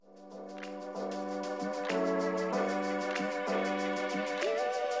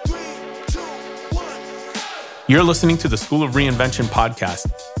You're listening to the School of Reinvention podcast.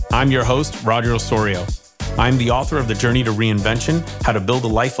 I'm your host, Roger Osorio. I'm the author of The Journey to Reinvention, How to Build a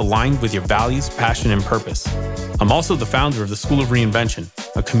Life Aligned with Your Values, Passion, and Purpose. I'm also the founder of the School of Reinvention,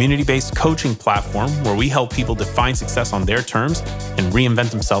 a community-based coaching platform where we help people define success on their terms and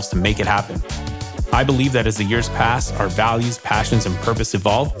reinvent themselves to make it happen. I believe that as the years pass, our values, passions, and purpose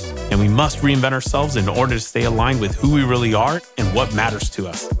evolve, and we must reinvent ourselves in order to stay aligned with who we really are and what matters to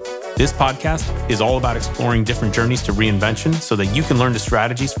us. This podcast is all about exploring different journeys to reinvention so that you can learn the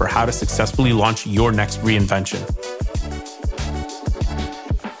strategies for how to successfully launch your next reinvention.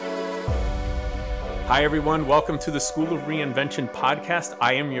 Hi, everyone. Welcome to the School of Reinvention podcast.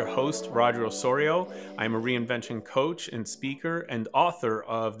 I am your host, Roger Osorio. I'm a reinvention coach and speaker and author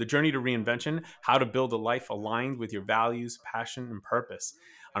of The Journey to Reinvention, How to Build a Life Aligned with Your Values, Passion, and Purpose.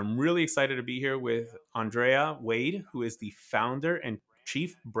 I'm really excited to be here with Andrea Wade, who is the founder and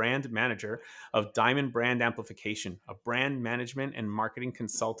Chief Brand Manager of Diamond Brand Amplification, a brand management and marketing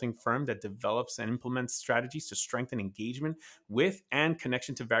consulting firm that develops and implements strategies to strengthen engagement with and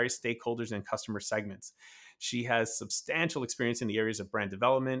connection to various stakeholders and customer segments. She has substantial experience in the areas of brand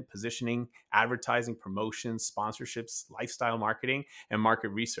development, positioning, advertising, promotions, sponsorships, lifestyle marketing, and market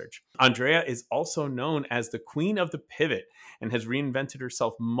research. Andrea is also known as the Queen of the Pivot and has reinvented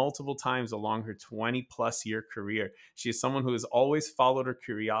herself multiple times along her 20-plus year career. She is someone who has always followed her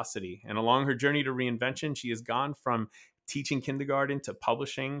curiosity, and along her journey to reinvention, she has gone from teaching kindergarten to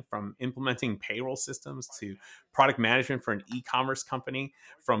publishing, from implementing payroll systems to product management for an e-commerce company,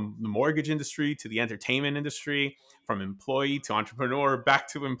 from the mortgage industry to the entertainment industry, from employee to entrepreneur, back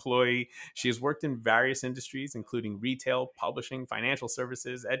to employee. She has worked in various industries, including retail, publishing, financial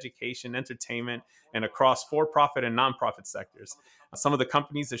services, education, entertainment, and across for-profit and nonprofit sectors. Some of the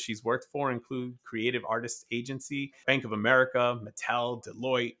companies that she's worked for include Creative Artists Agency, Bank of America, Mattel,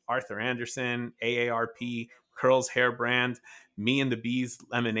 Deloitte, Arthur Andersen, AARP, Curls Hair Brand, Me and the Bees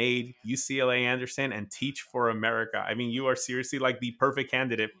Lemonade, UCLA Anderson, and Teach for America. I mean, you are seriously like the perfect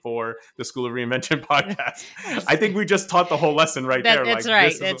candidate for the School of Reinvention podcast. I think we just taught the whole lesson right there. That's like,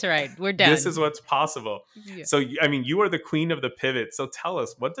 right. That's right. We're done. This is what's possible. Yeah. So, I mean, you are the queen of the pivot. So tell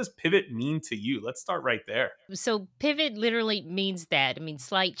us, what does pivot mean to you? Let's start right there. So pivot literally means that. I mean,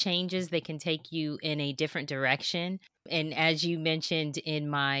 slight changes that can take you in a different direction. And as you mentioned in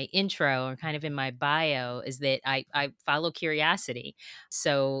my intro or kind of in my bio, is that I follow curiosity.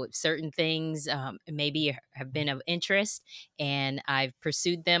 So certain things maybe have been of interest and I've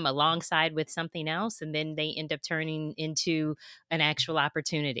pursued them alongside with something else. And then they end up turning into an actual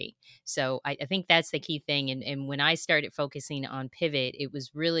opportunity. So I think that's the key thing. And when I started focusing on pivot, it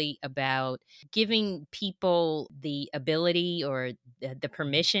was really about giving people the ability or the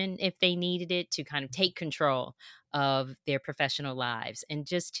permission, if they needed it, to kind of take control of their professional lives and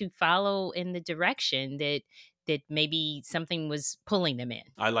just to follow in the direction that maybe something was pulling them in.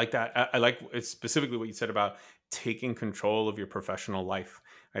 I like that. I like specifically what you said about taking control of your professional life.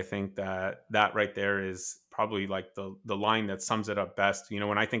 I think that right there is probably like the line that sums it up best. You know,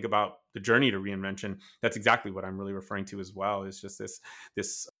 when I think about the journey to reinvention, that's exactly what I'm really referring to as well. Is just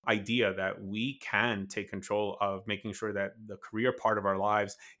this idea that we can take control of making sure that the career part of our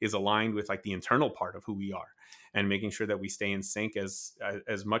lives is aligned with like the internal part of who we are, and making sure that we stay in sync as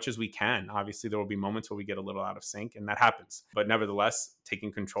much as we can. Obviously, there will be moments where we get a little out of sync, and that happens. But nevertheless,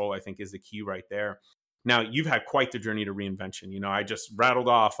 taking control, I think, is the key right there. Now, you've had quite the journey to reinvention. You know, I just rattled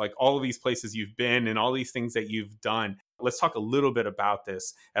off like all of these places you've been and all these things that you've done. Let's talk a little bit about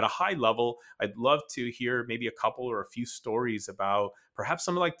this. At a high level, I'd love to hear maybe a couple or a few stories about perhaps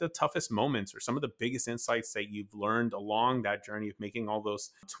some of like the toughest moments or some of the biggest insights that you've learned along that journey of making all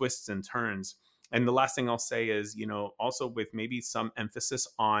those twists and turns. And the last thing I'll say is, you know, also with maybe some emphasis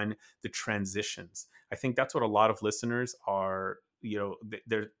on the transitions. I think that's what a lot of listeners are, you know,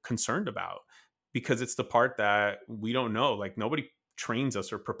 they're concerned about, because it's the part that we don't know. Like, nobody trains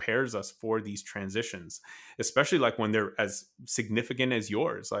us or prepares us for these transitions, especially like when they're as significant as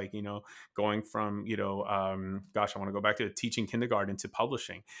yours, like, you know, going from, you know, gosh, I want to go back to teaching kindergarten to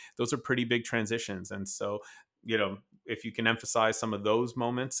publishing. Those are pretty big transitions. And so, you know, if you can emphasize some of those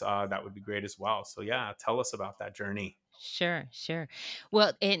moments, that would be great as well. So yeah, tell us about that journey. Sure.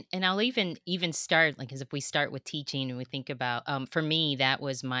 Well, and I'll even start like, as if we start with teaching and we think about, for me, that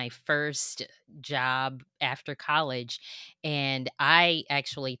was my first job after college, and I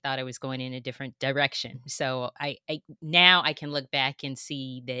actually thought I was going in a different direction. So I now I can look back and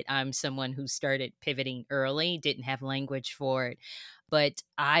see that I'm someone who started pivoting early, didn't have language for it, but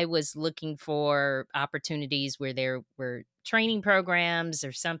I was looking for opportunities where there were training programs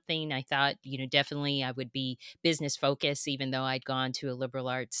or something. I thought, definitely I would be business focused, even though I'd gone to a liberal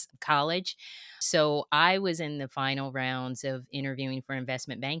arts college. So I was in the final rounds of interviewing for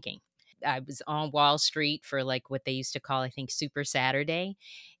investment banking. I was on Wall Street for like what they used to call, I think, Super Saturday.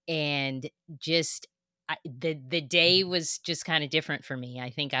 And just the day was just kind of different for me. I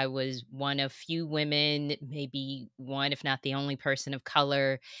think I was one of few women, maybe one, if not the only person of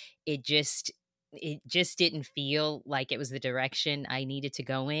color. It just it just didn't feel like it was the direction I needed to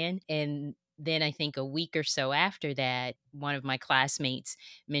go in. And then I think a week or so after that, one of my classmates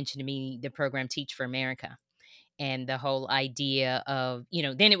mentioned to me the program Teach for America, and the whole idea of,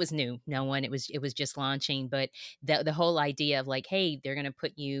 then it was new, no one, it was just launching, but the whole idea of like, hey, they're going to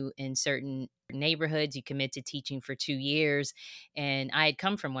put you in certain neighborhoods, you commit to teaching for 2 years. And I had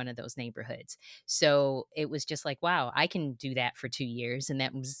come from one of those neighborhoods, so it was just like, wow, I can do that for 2 years. And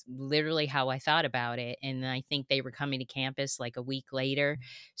that was literally how I thought about it. And I think they were coming to campus like a week later,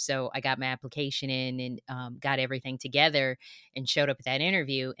 so I got my application in and got everything together and showed up at that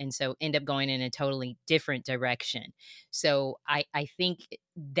interview, and so end up going in a totally different direction. So I think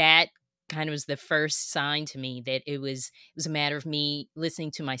that kind of was the first sign to me that it was a matter of me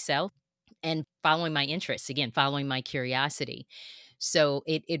listening to myself and following my interests, again, following my curiosity. So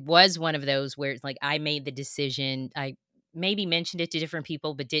it was one of those where it's like I made the decision. I maybe mentioned it to different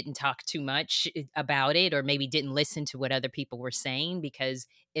people, but didn't talk too much about it, or maybe didn't listen to what other people were saying because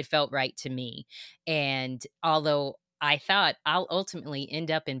it felt right to me. And although I thought I'll ultimately end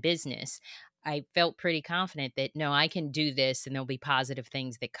up in business, I felt pretty confident that no, I can do this and there'll be positive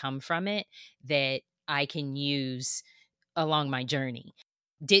things that come from it that I can use along my journey.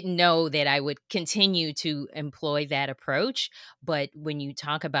 Didn't know that I would continue to employ that approach, but when you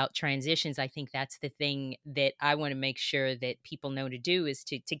talk about transitions, I think that's the thing that I wanna make sure that people know to do is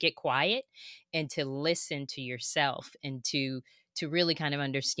to get quiet and to listen to yourself, and to really kind of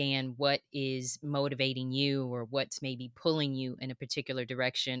understand what is motivating you, or what's maybe pulling you in a particular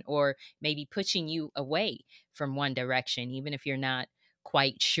direction, or maybe pushing you away from one direction, even if you're not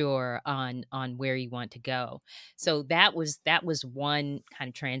quite sure on where you want to go. So that was one kind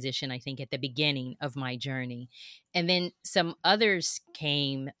of transition, I think, at the beginning of my journey. And then some others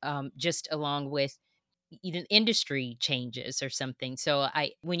came just along with even industry changes or something. So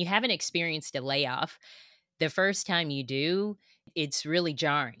I when you haven't experienced a layoff, the first time you do, it's really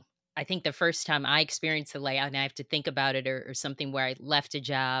jarring. I think the first time I experienced a layoff and I have to think about it, or something where I left a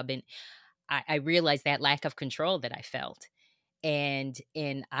job, and I realized that lack of control that I felt, and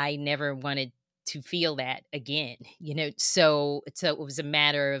I never wanted to feel that again, so it was a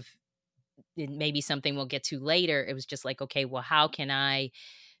matter of, and maybe something we'll get to later, it was just like, okay, well, how can I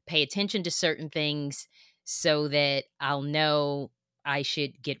pay attention to certain things so that I'll know I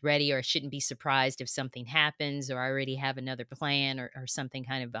should get ready, or I shouldn't be surprised if something happens, or I already have another plan, or something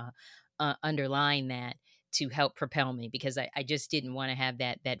kind of underlying that to help propel me, because I just didn't want to have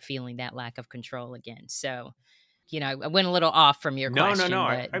that feeling, that lack of control again. So I went a little off from your No, no, no.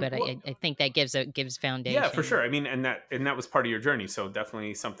 question, but I think that gives Yeah, for foundation. sure. I mean, and that was part of your journey. So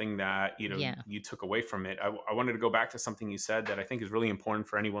definitely something that Yeah, you took away from it. I wanted to go back to something you said that I think is really important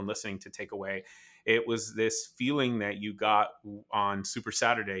for anyone listening to take away. It was this feeling that you got on Super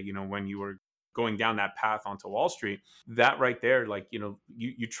Saturday. When you were going down that path onto Wall Street. That right there, like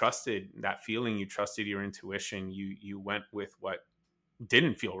you trusted that feeling. You trusted your intuition. You went with what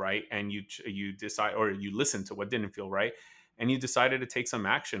didn't feel right, and you decide, or you listened to what didn't feel right, and you decided to take some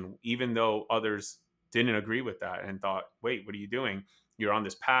action even though others didn't agree with that and thought, wait, what are you doing? You're on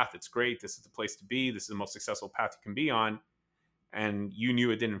this path, it's great, this is the place to be, this is the most successful path you can be on. And you knew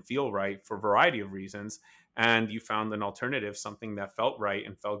it didn't feel right for a variety of reasons, and you found an alternative, something that felt right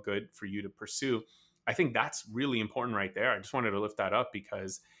and felt good for you to pursue. I think that's really important right there. I just wanted to lift that up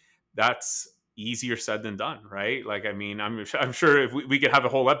because that's easier said than done, right? Like, I mean, I'm sure if we could have a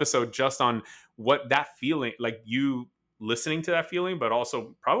whole episode just on what that feeling, like you listening to that feeling, but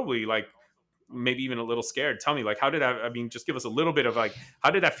also probably like maybe even a little scared. Tell me, like, how did that, I mean, just give us a little bit of like,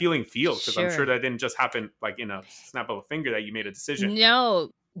 how did that feeling feel? Because I'm sure sure. that didn't just happen like in a snap of a finger that you made a decision. No,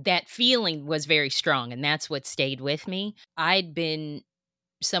 that feeling was very strong, and that's what stayed with me. I'd been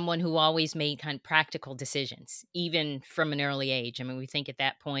someone who always made kind of practical decisions, even from an early age. I mean, we think at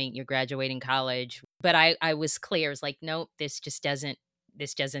that point you're graduating college, but I was clear. It's like, nope, this doesn't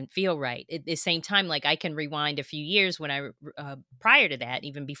feel right. At the same time, like I can rewind a few years when prior to that,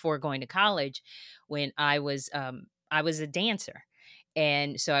 even before going to college, when I was a dancer.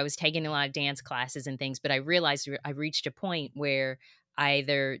 And so I was taking a lot of dance classes and things, but I realized I reached a point where I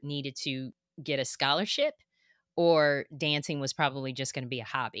either needed to get a scholarship, or dancing was probably just gonna be a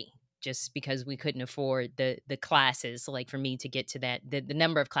hobby, just because we couldn't afford the classes, like, for me to get to that the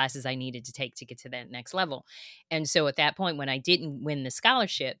number of classes I needed to take to get to that next level. And so at that point, when I didn't win the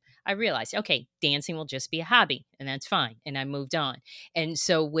scholarship, I realized, "Okay, dancing will just be a hobby, and that's fine," and I moved on. And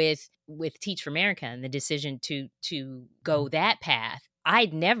so with Teach for America and the decision to go that path,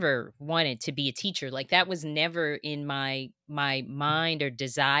 I'd never wanted to be a teacher, like, that was never in my mind or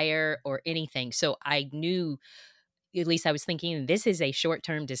desire or anything. So I knew, at least I was thinking, this is a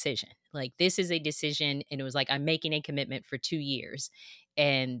short-term decision. Like, this is a decision, and it was like, I'm making a commitment for 2 years,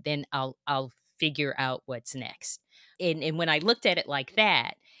 and then I'll figure out what's next. And when I looked at it like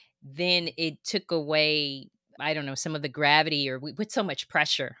that, then it took away, I don't know, some of the gravity, or we put so much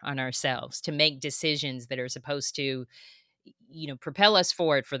pressure on ourselves to make decisions that are supposed to, propel us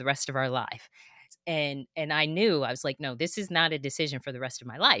forward for the rest of our life. And I knew, I was like, no, this is not a decision for the rest of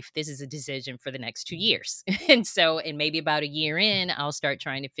my life. This is a decision for the next 2 years. And maybe about a year in, I'll start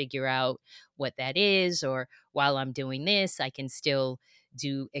trying to figure out what that is, or while I'm doing this, I can still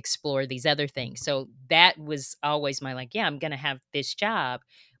do explore these other things. So that was always my, like, yeah, I'm going to have this job,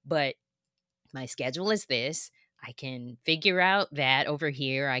 but my schedule is this. I can figure out that over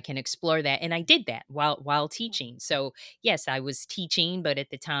here. I can explore that, and I did that while teaching. So yes, I was teaching, but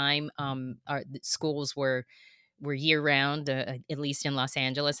at the time, the schools were year round, at least in Los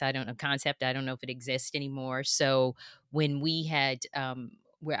Angeles. I don't know concept. I don't know if it exists anymore. So when we had,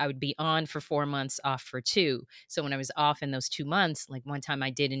 where I would be on for 4 months, off for two. So when I was off in those 2 months, like one time I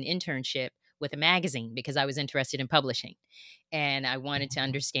did an internship with a magazine because I was interested in publishing, and I wanted to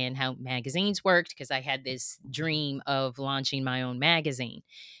understand how magazines worked because I had this dream of launching my own magazine.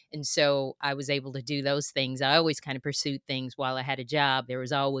 And so I was able to do those things. I always kind of pursued things while I had a job. There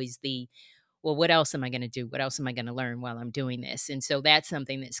was always the, well, what else am I going to do? What else am I going to learn while I'm doing this? And so that's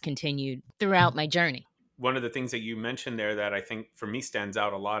something that's continued throughout my journey. One of the things that you mentioned there that I think for me stands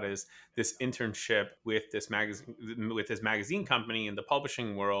out a lot is this internship with this magazine company in the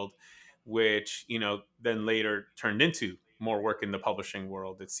publishing world, which then later turned into more work in the publishing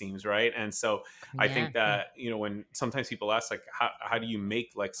world, it seems, right? And so I Yeah, think yeah. that when sometimes people ask, like, how do you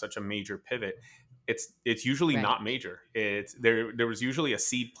make like such a major pivot, it's usually Right. not major. It's there was usually a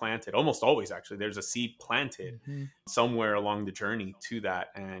seed planted, almost always actually there's a seed planted Hmm. somewhere along the journey to that.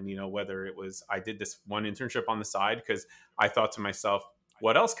 And whether it was, I did this one internship on the side because I thought to myself,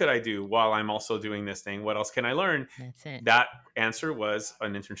 what else could I do while I'm also doing this thing? What else can I learn? That's it. That answer was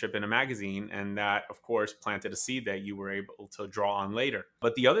an internship in a magazine, and that of course planted a seed that you were able to draw on later.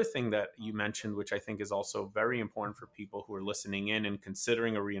 But the other thing that you mentioned, which I think is also very important for people who are listening in and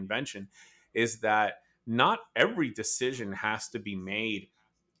considering a reinvention, is that not every decision has to be made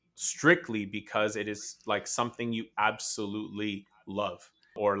strictly because it is like something you absolutely love,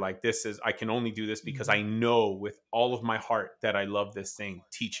 or like, this is, I can only do this because I Hmm. know with all of my heart that I love this thing,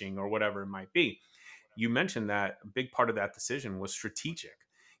 teaching or whatever it might be. You mentioned that a big part of that decision was strategic.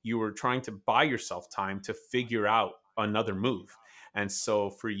 You were trying to buy yourself time to figure out another move. And so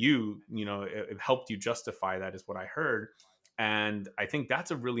for you, it helped you justify that, is what I heard. And I think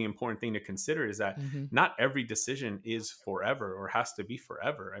that's a really important thing to consider, is that Hmm. not every decision is forever or has to be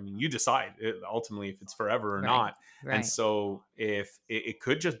forever. I mean, you decide ultimately if it's forever or Right. not. And Right. so if it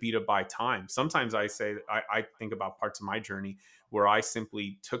could just be to buy time. Sometimes I think about parts of my journey where I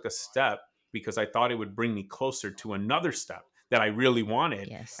simply took a step because I thought it would bring me closer to another step that I really wanted.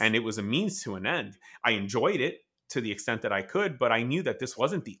 Yes. And it was a means to an end. I enjoyed it to the extent that I could, but I knew that this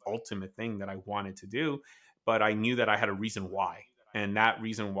wasn't the ultimate thing that I wanted to do. But I knew that I had a reason why. And that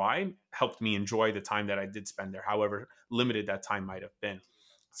reason why helped me enjoy the time that I did spend there, however limited that time might have been,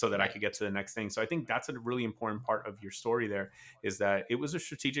 so that I Right. could get to the next thing. So I think that's a really important part of your story there, is that it was a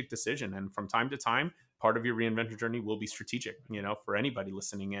strategic decision. And from time to time, part of your reinvention journey will be strategic, for anybody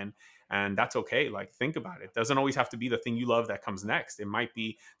listening in. And that's okay. Like, think about it. It doesn't always have to be the thing you love that comes next. It might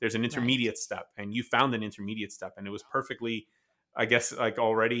be there's an Right. intermediate step, and you found an intermediate step, and it was perfectly, I guess, like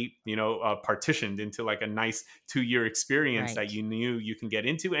already, partitioned into like a nice 2 year experience that Right. you knew you can get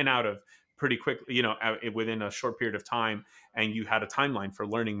into and out of pretty quickly, within a short period of time. And you had a timeline for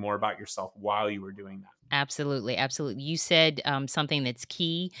learning more about yourself while you were doing that. Absolutely, absolutely. You said, something that's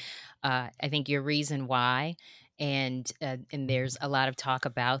key. I think your reason why, and there's a lot of talk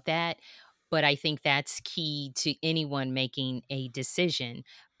about that, but I think that's key to anyone making a decision,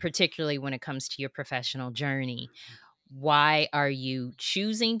 particularly when it comes to your professional journey. Why are you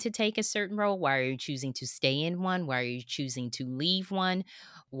choosing to take a certain role? Why are you choosing to stay in one? Why are you choosing to leave one?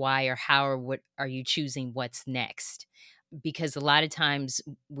 Why or how or what are you choosing what's next? Because a lot of times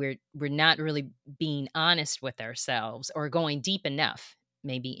we're not really being honest with ourselves or going deep enough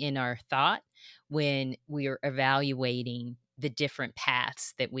maybe in our thought. when we're evaluating the different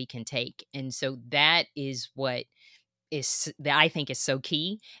paths that we can take. And so that is what that I think is so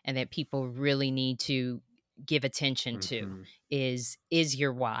key, and that people really need to give attention to Hmm. is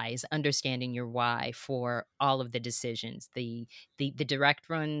your whys, understanding your why for all of the decisions, the direct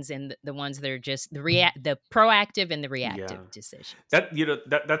ones, and the ones that are just the proactive and the Yeah. reactive decisions.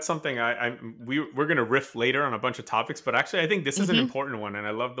 That that's something we're gonna riff later on a bunch of topics, but actually I think this is an Mhm. important one, and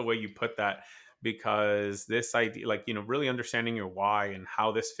I love the way you put that, because this idea, like, really understanding your why and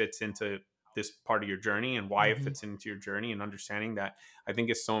how this fits into this part of your journey and why it Mhm. fits into your journey, and understanding that, I think,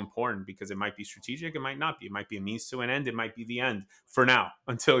 is so important, because it might be strategic, it might not be, it might be a means to an end, it might be the end for now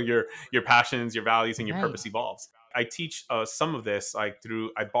until your passions, your values, and your Right. purpose evolves. I teach some of this, like,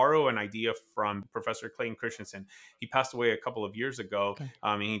 through I borrow an idea from Professor Clayton Christensen. He passed away a couple of years ago. Okay.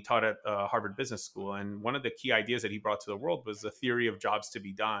 And he taught at Harvard Business School. And one of the key ideas that he brought to the world was the theory of jobs to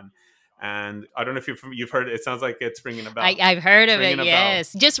be done. And I don't know if you've heard it. It sounds like it's ringing a bell. I've heard It's of it, ringing a bell.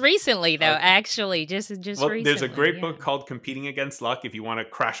 yes. Just recently though, Okay. actually, just Well, there's a recently, great yeah. book called Competing Against Luck. If you want a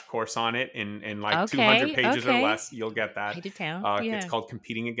crash course on it in like 200 Okay, pages or okay. less, you'll get that. Write it down, It's yeah. called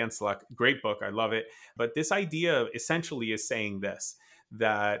Competing Against Luck. Great book. I love it. But this idea essentially is saying this,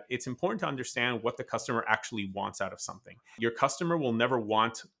 that it's important to understand what the customer actually wants out of something. Your customer will never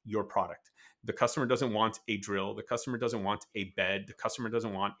want your product. The customer doesn't want a drill. The customer doesn't want a bed. The customer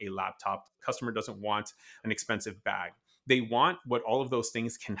doesn't want a laptop. The customer doesn't want an expensive bag. They want what all of those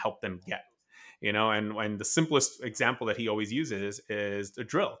things can help them get. And the simplest example that he always uses is the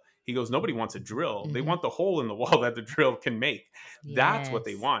drill. He goes, nobody wants a drill. They Mhm. want the hole in the wall that the drill can make. That's what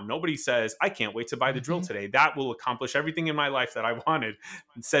they Yes. want. Nobody says, I can't wait to buy the drill Mhm. today. That will accomplish everything in my life that I wanted.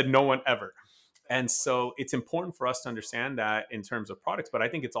 Said no one ever. And so it's important for us to understand that in terms of products, but I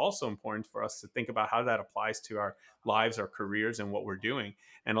think it's also important for us to think about how that applies to our lives, our careers, and what we're doing.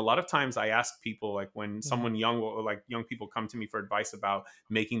 And a lot of times I ask people, like, when Yeah. someone young, or like young people, come to me for advice about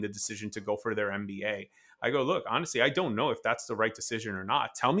making the decision to go for their MBA, I go, look, honestly, I don't know if that's the right decision or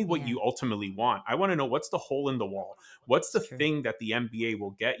not. Tell me what Yeah. you ultimately want. I want to know, what's the hole in the wall? What's the It's true. thing that the MBA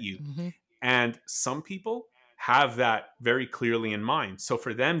will get you? Mhm. And some people have that very clearly in mind. So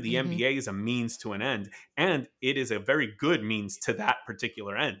for them, the Mhm. MBA is a means to an end, and it is a very good means to that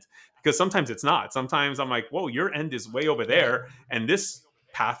particular end. Because sometimes it's not. Sometimes I'm like, whoa, your end is way over Right. there, and this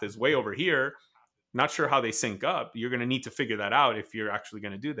path is way over here. Not sure how they sync up. You're going to need to figure that out if you're actually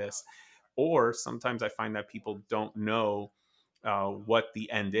going to do this. Or sometimes I find that people don't know what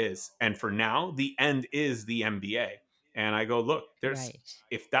the end is. And for now, the end is the MBA. And I go, look, there's Right.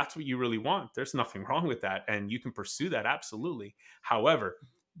 if that's what you really want, there's nothing wrong with that. And you can pursue that absolutely. However,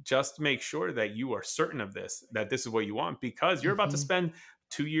 just make sure that you are certain of this, that this is what you want, because you're about to Mhm. spend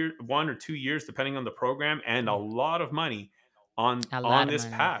 2 years, 1 or 2 years, depending on the program, and a Yeah. lot of money on A on lot of this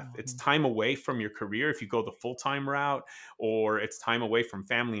money. path. It's Mhm. time away from your career if you go the full-time route, or it's time away from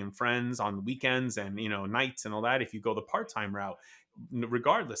family and friends on weekends and nights and all that if you go the part-time route.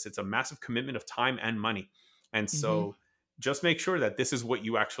 Regardless, it's a massive commitment of time and money. And Mhm. so just make sure that this is what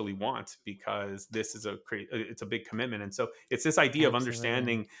you actually want, because this is it's a big commitment. And so it's this idea of Absolutely.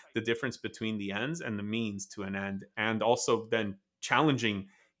 understanding the difference between the ends and the means to an end, and also then challenging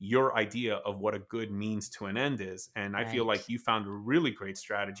your idea of what a good means to an end is. And I feel like Right. you found a really great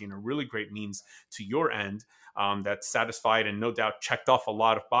strategy and a really great means to your end, that satisfied and no doubt checked off a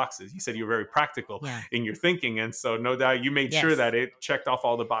lot of boxes. You said you're very practical Yeah. in your thinking. And so no doubt you made sure Yes. that it checked off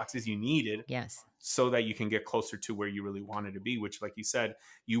all the boxes you needed, Yes. so that you can get closer to where you really wanted to be, which, like you said,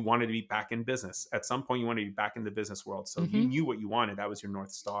 you wanted to be back in business. At some point, you wanted to be back in the business world. So you Mhm. knew what you wanted. That was your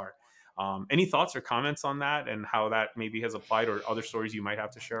North Star. Any thoughts or comments on that, and how that maybe has applied, or other stories you might have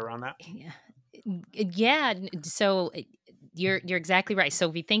to share around that? Yeah. Yeah, you're exactly right. So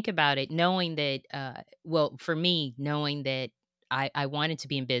if we think about it, knowing that well, for me, knowing that I wanted to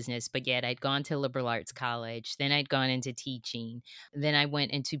be in business, but yet I'd gone to liberal arts college, then I'd gone into teaching, then I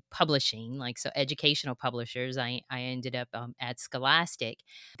went into publishing, like so educational publishers. I ended up at Scholastic.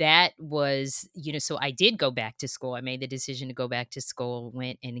 That was, so I did go back to school. I made the decision to go back to school,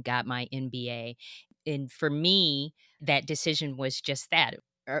 went and got my MBA. And for me, that decision was just that,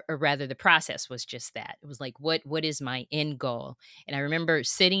 or rather the process was just that. It was like, what is my end goal? And I remember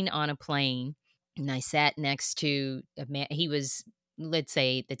sitting on a plane, and I sat next to a man. He was, let's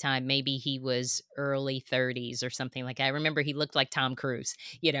say at the time, maybe he was early 30s or something. Like, I remember he looked like Tom Cruise,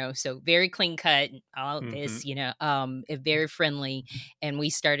 so very clean cut, and all Hmm. this, very friendly. And we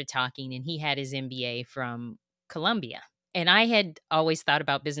started talking, and he had his MBA from Columbia. And I had always thought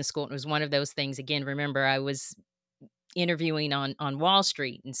about business school. And it was one of those things. Again, remember, I was interviewing on Wall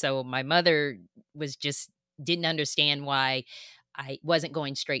Street, and so my mother was just didn't understand why I wasn't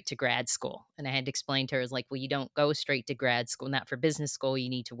going straight to grad school. And I had to explain to her, I was like, well, you don't go straight to grad school, not for business school. You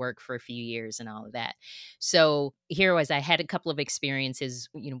need to work for a few years and all of that. So here was, I had a couple of experiences,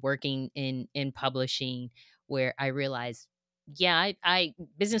 working in publishing where I realized, yeah, I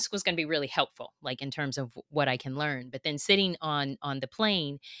business school is going to be really helpful, like in terms of what I can learn. But then sitting on the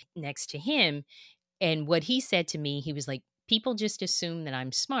plane next to him, and what he said to me, he was like, people just assume that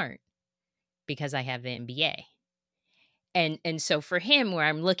I'm smart because I have the MBA. And so for him, where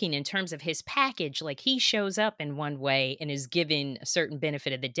I'm looking in terms of his package, like he shows up in one way and is given a certain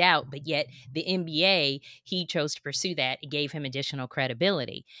benefit of the doubt, but yet the MBA, he chose to pursue that. It gave him additional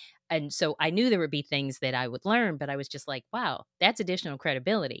credibility. And so I knew there would be things that I would learn, but I was just like, wow, that's additional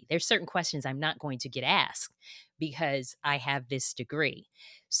credibility. There's certain questions I'm not going to get asked because I have this degree.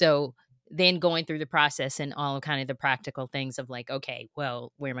 So then going through the process and all kind of the practical things of like, okay,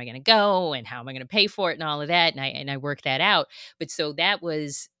 well, where am I going to go and how am I going to pay for it and all of that, and I worked that out. But so that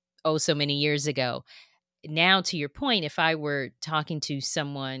was, oh, so many years ago. Now, to your point, if I were talking to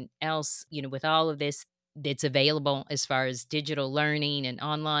someone else, with all of this that's available as far as digital learning and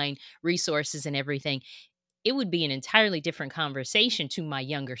online resources and everything, it would be an entirely different conversation to my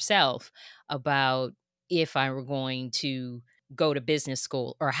younger self about if I were going to go to business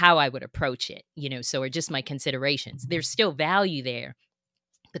school or how I would approach it, so are just my considerations. There's still value there,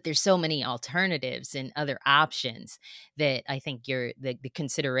 but there's so many alternatives and other options that I think the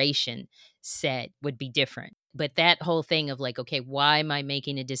consideration set would be different. But that whole thing of like, okay, why am I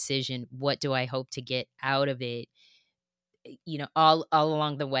making a decision? What do I hope to get out of it? All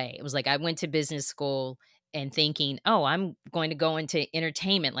along the way. It was like I went to business school and thinking, "Oh, I'm going to go into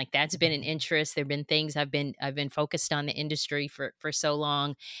entertainment." Like that's been an interest. There've been things I've been focused on the industry for so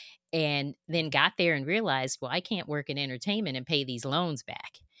long, and then got there and realized, well, I can't work in entertainment and pay these loans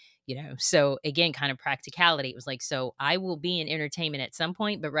back. So again, kind of practicality. It was like, so I will be in entertainment at some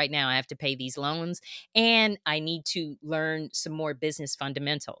point, but right now I have to pay these loans and I need to learn some more business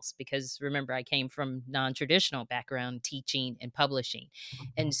fundamentals because remember, I came from non traditional background teaching and publishing.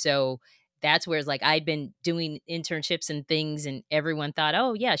 And so that's where it's like I'd been doing internships and things, and everyone thought,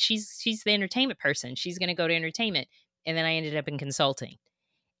 oh, yeah, she's the entertainment person. She's going to go to entertainment. And then I ended up in consulting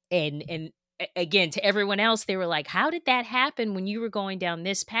again, to everyone else, they were like, how did that happen when you were going down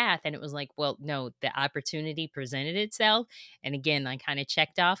this path? And it was like, well, no, the opportunity presented itself. And again, I kind of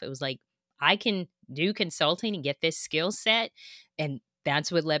checked off. It was like, I can do consulting and get this skill set. And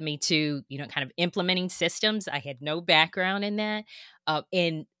that's what led me to, kind of implementing systems. I had no background in that.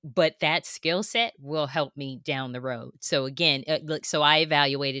 But that skill set will help me down the road. So again, so I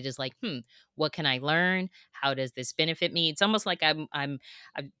evaluated as like, what can I learn? How does this benefit me? It's almost like I'm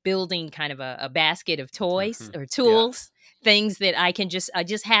building kind of a basket of toys Mhm. or Yeah. tools, things that I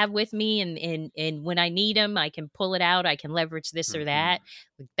just have with me, and when I need them, I can pull it out. I can leverage this or Mhm. that.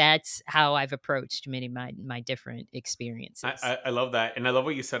 Like, that's how I've approached many of my different I, experiences. I I love that, and I love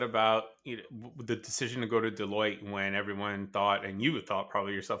what you said about the decision to go to Deloitte when everyone thought, and you thought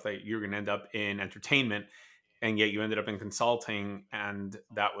probably yourself, that you were going to end up in entertainment, and yet you ended up in consulting, and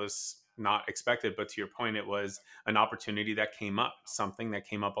that was not expected. But to your point, it was an opportunity that came up, something that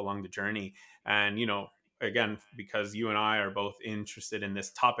came up along the journey, and again, because you and I are both interested in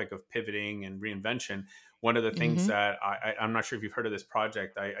this topic of pivoting and reinvention. One of the things Hmm. that I'm not sure if you've heard of this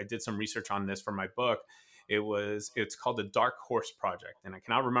project. I did some research on this for my book. It's called the Dark Horse Project, and I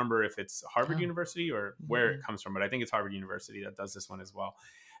cannot remember if it's Harvard Oh. University or where it Mm-mm. comes from, but I think it's Harvard University that does this one as well.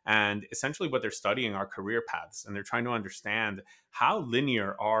 And essentially what they're studying are career paths, and they're trying to understand how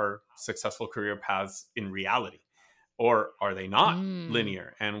linear are successful career paths in reality, or are they not Mm.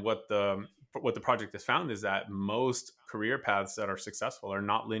 linear. And what the project has found is that most career paths that are successful are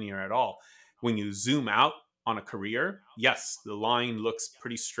not linear at all. When you zoom out on a career, yes, the line looks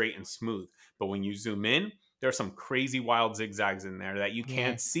pretty straight and smooth, but when you zoom in, there's some crazy wild zigzags in there that you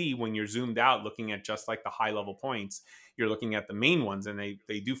can't Yes. see when you're zoomed out looking at just like the high level points. You're looking at the main ones, and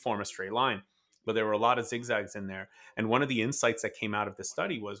they do form a straight line, but there were a lot of zigzags in there. And one of the insights that came out of the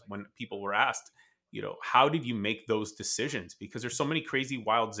study was when people were asked, how did you make those decisions? Because there's so many crazy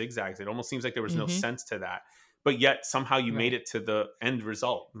wild zigzags. It almost seems like there was no Hmm. sense to that. But yet somehow you made Right. it to the end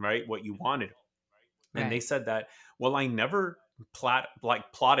result, right? What you wanted. And they Right. said that, well, I never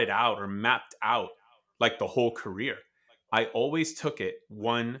plotted out or mapped out like the whole career. I always took it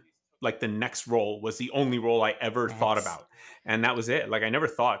one, like the next role was the only role I ever thought That's about. And that was it. Like I never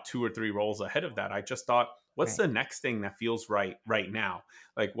thought two or three roles ahead of that. I just thought, what's right. the next thing that feels right now?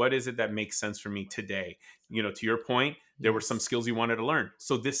 Like what is it that makes sense for me today? To your point, there were some Yes. skills you wanted to learn.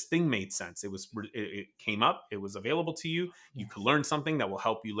 So this thing made sense. It came up, it was available to you. You could Yes. learn something that will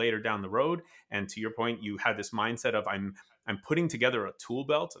help you later down the road. And to your point, you had this mindset of I'm I'm putting together a tool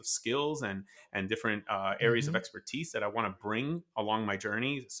belt of skills and different areas of Mm-hmm. expertise that I want to bring along my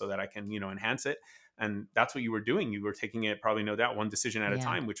journey so that I can, enhance it. And that's what you were doing. You were taking it, probably no doubt, one decision at a Yeah,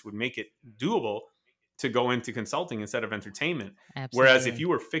 time, which would make it doable to go into consulting instead of entertainment. Whereas if absolutely. you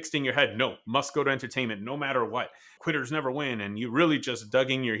were fixed in your head, no, must go to entertainment no matter what, quitters never win, and you really just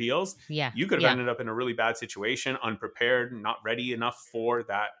dug in your heels, Yeah, you could have yeah. ended up in a really bad situation, unprepared, not ready enough for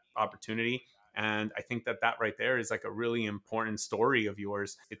that opportunity. And I think that right there is like a really important story of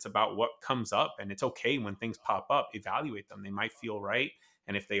yours. It's about what comes up, and it's okay when things pop up, evaluate them. They might feel right.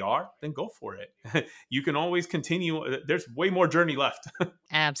 And if they are, then go for it. You can always continue. There's way more journey left.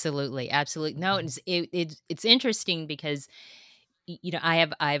 Absolutely, absolutely. No, it's interesting because I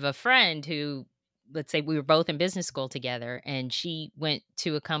have a friend who, let's say we were both in business school together, and she went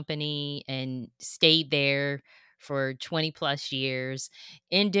to a company and stayed there for 20 plus years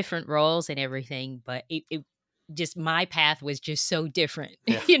in different roles and everything, but it just my path was just so different,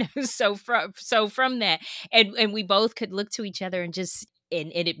 Yeah. so from that, and we both could look to each other and just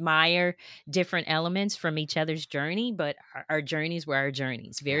and admire different elements from each other's journey, but our journeys were our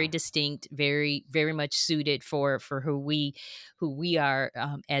journeys, very Yeah. distinct, very very much suited for who we are,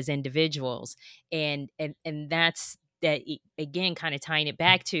 as individuals, and that's that again, kind of tying it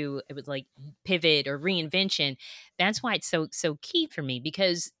back to it was like pivot or reinvention. That's why it's so key for me,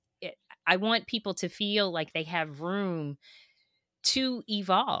 because I want people to feel like they have room to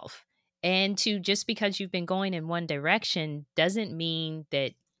evolve, and to just because you've been going in one direction doesn't mean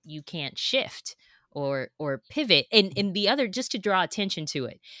that you can't shift or pivot, and the other, just to draw attention to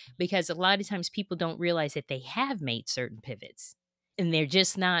it, because a lot of times people don't realize that they have made certain pivots, and they're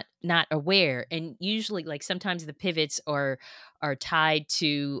just not aware, and usually, like, sometimes the pivots are tied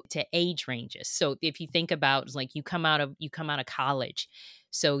to age ranges. So if you think about, like, you come out of college,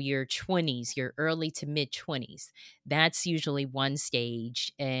 so your 20s, your early to mid 20s, that's usually one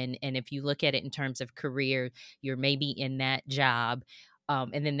stage, and if you look at it in terms of career, you're maybe in that job,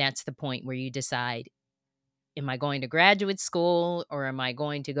 and then that's the point where you decide, am I going to graduate school or am I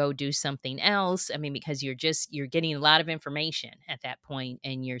going to go do something else? I mean, because you're getting a lot of information at that point,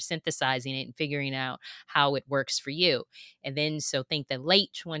 and you're synthesizing it and figuring out how it works for you. And then, so think the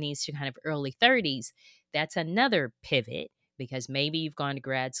late 20s to kind of early 30s, that's another pivot, because maybe you've gone to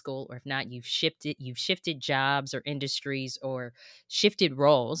grad school, or if not, you've shifted jobs or industries, or shifted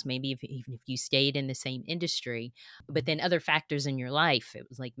roles, maybe even if you stayed in the same industry, but then other factors in your life. It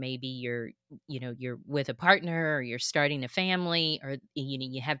was like maybe you're with a partner, or you're starting a family, or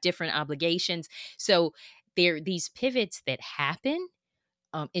you have different obligations. So there are these pivots that happen.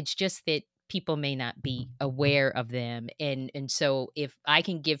 It's just that people may not be aware of them, and so if I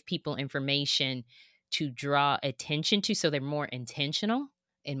can give people information to draw attention to, so they're more intentional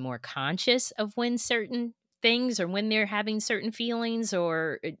and more conscious of when certain things, or when they're having certain feelings,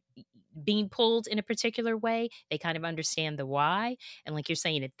 or being pulled in a particular way, they kind of understand the why. And like you're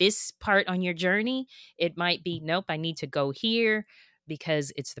saying, at this part on your journey, it might be, nope, I need to go here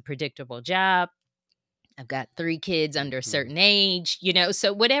because it's the predictable job. I've got 3 kids under a Mhm. certain age,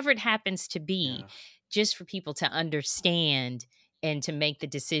 so whatever it happens to be, Yeah. just for people to understand and to make the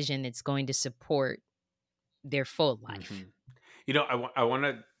decision that's going to support their full Hmm. life. I want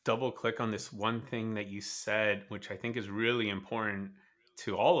to double click on this one thing that you said, which I think is really important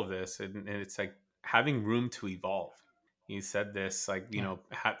to all of this. And it's like having room to evolve. You said this, like, Yeah.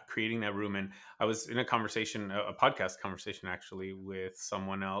 creating that room. And I was in a conversation, a podcast conversation actually, with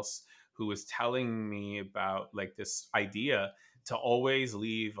someone else who was telling me about like this idea to always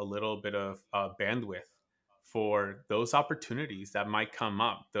leave a little bit of bandwidth for those opportunities that might come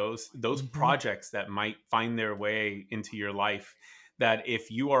up, those Mhm. projects that might find their way into your life, that if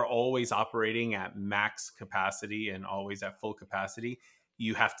you are always operating at max capacity and always at full capacity,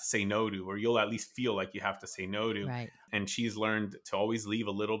 you have to say no to, or you'll at least feel like you have to say no to. Right. And she's learned to always leave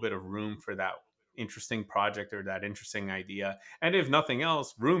a little bit of room for that interesting project or that interesting idea. And if nothing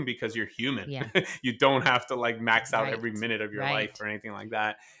else, room, because you're human. Yeah. You don't have to like max out every Right. minute of your life Right. or anything like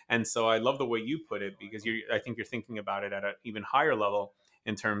that. And so I love the way you put it, because I think you're thinking about it at an even higher level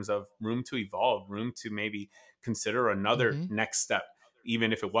in terms of room to evolve, room to maybe consider another Mhm. next step,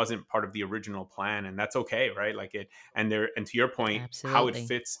 even if it wasn't part of the original plan. And that's okay, right? Like it, and to your point, how it Absolutely.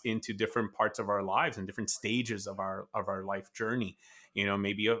 fits into different parts of our lives and different stages of our life journey.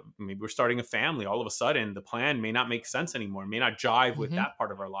 Maybe we're starting a family. All of a sudden, the plan may not make sense anymore, may not jive with Mhm. that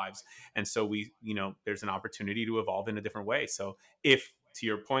part of our lives. And so there's an opportunity to evolve in a different way. So if, to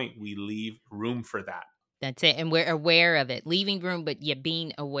your point, we leave room for that, That's it, and we're aware of it. Leaving room, but yeah,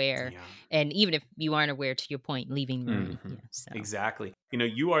 being aware, Yeah. and even if you aren't aware, to your point, leaving room. Mhm. Yeah, so, Exactly.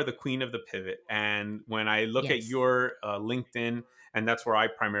 You are the queen of the pivot. And when I look at yes. your LinkedIn, and that's where I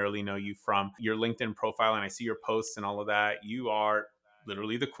primarily know you from, your LinkedIn profile, and I see your posts and all of that, you are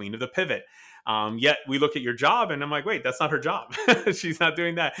literally the queen of the pivot. Yet we look at your job, and I'm like, wait, that's not her job. She's not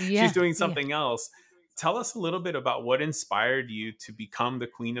doing that. She's Yeah, doing yeah. something else. Tell us a little bit about what inspired you to become the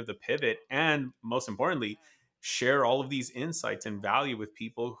queen of the pivot, and most importantly, share all of these insights and value with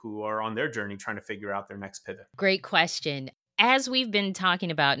people who are on their journey trying to figure out their next pivot. Great question. As we've been talking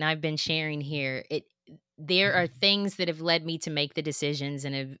about and I've been sharing here, it there are things that have led me to make the decisions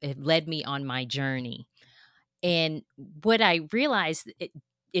and have led me on my journey. And what I realized,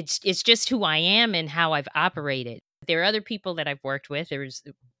 it's just who I am and how I've operated. There are other people that I've worked with. There was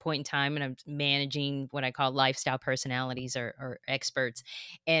a point in time when I'm managing what I call lifestyle personalities or experts.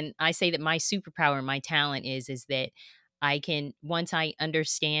 And I say that my superpower, my talent is that I can, once I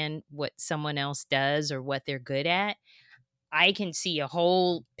understand what someone else does or what they're good at, I can see a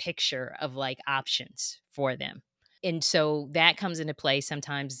whole picture of like options for them. And so that comes into play.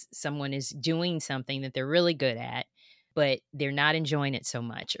 Sometimes someone is doing something that they're really good at, but they're not enjoying it so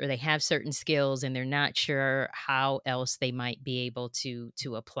much, or they have certain skills and they're not sure how else they might be able to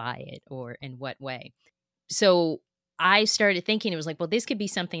apply it or in what way. So I started thinking, it was like, well, this could be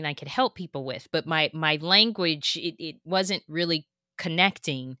something I could help people with, but my language, it wasn't really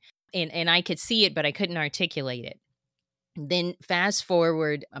connecting, and I could see it, but I couldn't articulate it. Then fast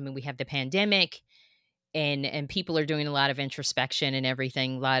forward, I mean, we have the pandemic, and people are doing a lot of introspection and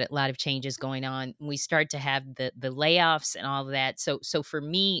everything, lot of changes going on. We start to have the layoffs and all of that. So for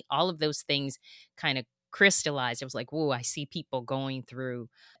me, all of those things kind of crystallized. I was like, whoa, I see people going through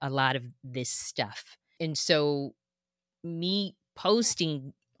a lot of this stuff. And so me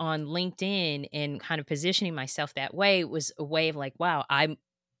posting on LinkedIn and kind of positioning myself that way was a way of like, wow, I'm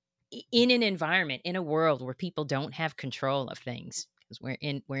in an environment, in a world where people don't have control of things, because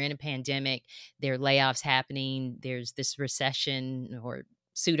we're in a pandemic, there are layoffs happening, there's this recession or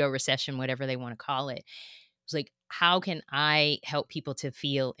pseudo recession, whatever they want to call it. It's like, how can I help people to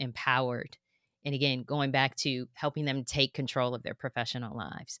feel empowered? And again, going back to helping them take control of their professional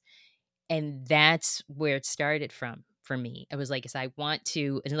lives. And that's where it started from for me. It was like, as I want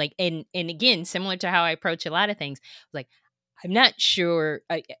to, and like, and again, similar to how I approach a lot of things, like, I'm not sure.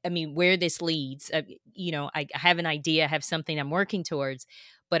 I mean, where this leads. I have an idea, I have something I'm working towards,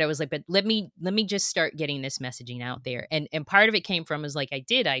 but I was like, but let me just start getting this messaging out there. And part of it came from is like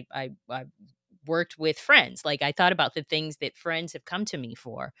I worked with friends. Like I thought about the things that friends have come to me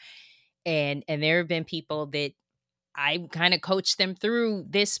for, and there have been people that I kind of coached them through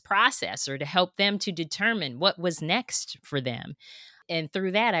this process or to help them to determine what was next for them. And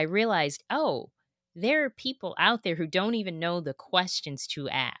through that, I realized, oh, there are people out there who don't even know the questions to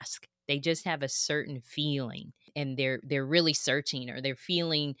ask. They just have a certain feeling and they're really searching, or they're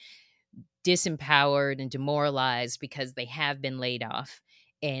feeling disempowered and demoralized because they have been laid off.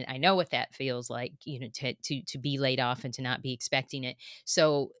 And I know what that feels like, to be laid off and to not be expecting it.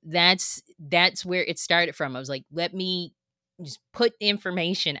 So that's where it started from. I was like, let me just put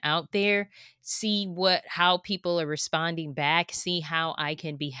information out there, see how people are responding back, see how I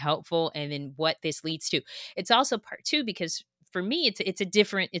can be helpful, and then what this leads to. It's also part two, because for me it's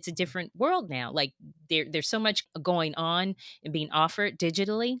a different world now. Like there's so much going on and being offered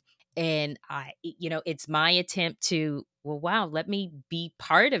digitally, and it's my attempt to, well, wow, let me be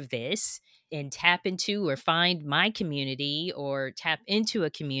part of this and tap into or find my community or tap into a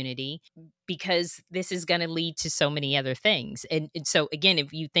community, because this is going to lead to so many other things. And so again,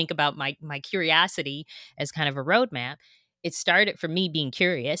 if you think about my curiosity as kind of a roadmap, it started for me being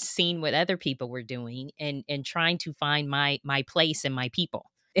curious, seeing what other people were doing, and trying to find my place and my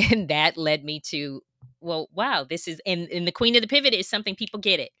people. And that led me to, well, wow, this is, and the queen of the pivot is something people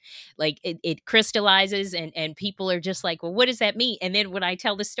get it. Like it crystallizes, and people are just like, well, what does that mean? And then when I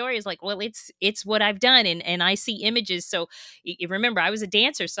tell the story, it's like, well, it's what I've done, and I see images. So remember, I was a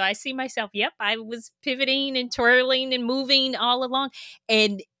dancer, so I see myself, yep, I was pivoting and twirling and moving all along.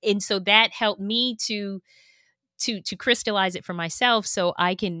 And so that helped me to crystallize it for myself, so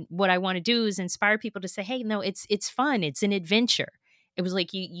I can, what I want to do is inspire people to say, hey, no, it's fun, it's an adventure. It was like,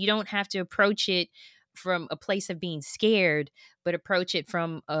 you don't have to approach it from a place of being scared, but approach it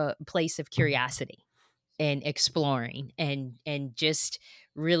from a place of curiosity and exploring, and just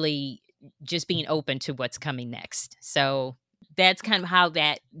really just being open to what's coming next. So that's kind of how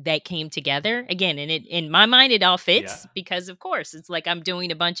that came together again, and it in my mind it all Yeah. fits because of course it's like I'm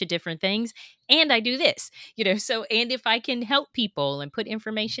doing a bunch of different things and I do this, so and if I can help people and put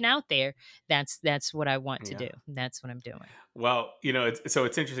information out there, that's what I want to Yeah. do. That's what I'm doing. Well, it's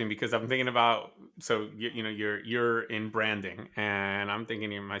interesting because I'm thinking about, you're in branding, and I'm thinking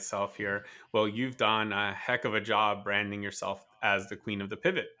to myself here, well, you've done a heck of a job branding yourself as the queen of the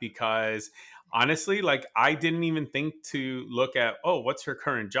pivot, because honestly, like, I didn't even think to look at, oh, what's her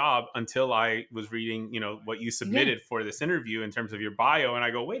current job, until I was reading, what you Yeah. submitted for this interview in terms of your bio, and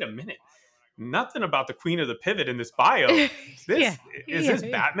I go, wait a minute, nothing about the queen of the pivot in this bio. Yeah. This is Yeah. this Yeah.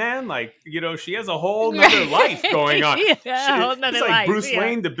 Batman? Like, she has a whole nother life going on. Right. Yeah, a whole She's nother like life. Bruce Yeah.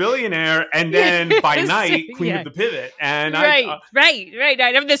 Wayne, the billionaire, and then by Yes. night, queen of Yeah. the pivot. And Right. Right. I'm the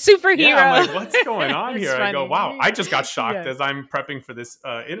yeah, I'm superhero. like, what's going on here? That's I go, wow, funny. I just got shocked Yeah. as I'm prepping for this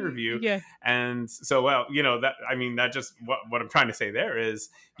interview. Yeah. And so, well, that, I mean, that just, what I'm trying to say there is,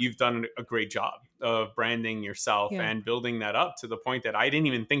 you've done a great job of branding yourself Yeah. and building that up to the point that I didn't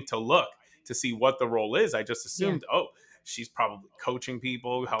even think to look to see what the role is. I just Yeah. assumed, oh, she's probably coaching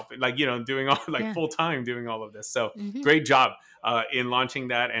people, helping, like, doing all, like, Yeah. full time doing all of this. So Mhm. great job in launching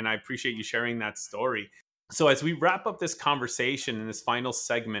that. And I appreciate you sharing that story. So, as we wrap up this conversation in this final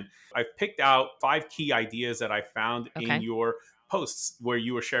segment, I've picked out 5 key ideas that I found in Okay. your posts where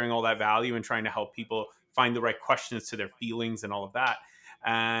you were sharing all that value and trying to help people find the right questions to their feelings and all of that.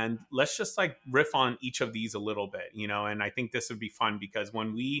 And let's just, like, riff on each of these a little bit, and I think this would be fun because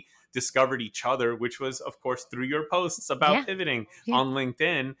when we discovered each other, which was, of course, through your posts about Yeah. pivoting Yeah. on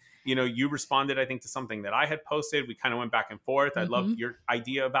LinkedIn, you responded, I think, to something that I had posted. We kind of went back and forth. I loved Mhm. your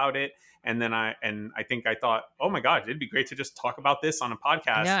idea about it. And I think I thought, oh my god, it'd be great to just talk about this on a No,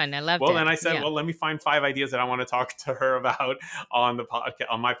 podcast. and I loved Well, it. then I said, Yeah. well, let me find 5 ideas that I want to talk to her about on the podcast,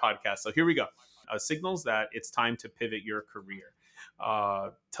 on my podcast. So here we go. Signals that it's time to pivot your career.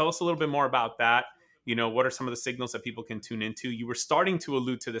 Tell us a little bit more about that. What are some of the signals that people can tune into? You were starting to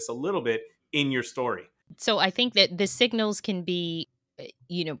allude to this a little bit in your story. So I think that the signals can be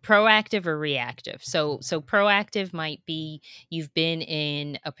proactive or reactive. So proactive might be you've been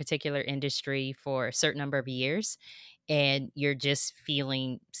in a particular industry for a certain number of years and you're just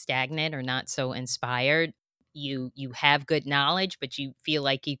feeling stagnant or not so inspired. You have good knowledge but you feel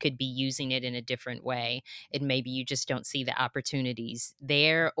like you could be using it in a different way, and maybe you just don't see the opportunities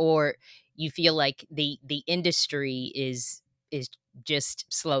there, or you feel like the industry is just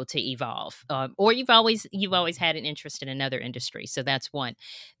slow to evolve, or you've always had an interest in another industry. So that's one.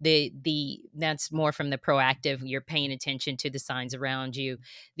 The that's more from the proactive. You're paying attention to the signs around you.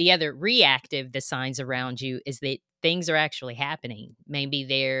 The other reactive, the signs around you, is that things are actually happening. Maybe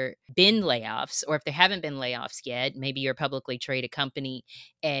there been layoffs, or if there haven't been layoffs yet, maybe you're a publicly traded company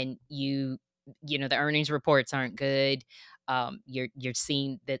and the earnings reports aren't good. You're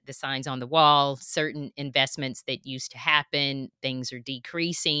seeing the signs on the wall. Certain investments that used to happen, things are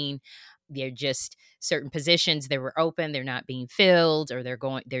decreasing. They're just certain positions that were open, they're not being filled, or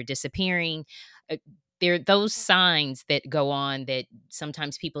they're disappearing. Uh, there are those signs that go on that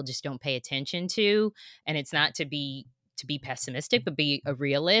sometimes people just don't pay attention to, and it's not to be pessimistic, but be a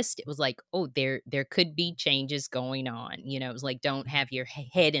realist. It was like, oh, there could be changes going on. It was like, don't have your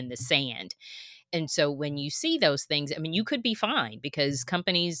head in the sand. And so when you see those things, I mean, you could be fine because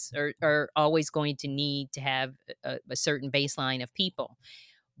companies are always going to need to have a certain baseline of people.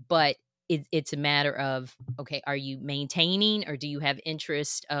 But it's a matter of, okay, are you maintaining, or do you have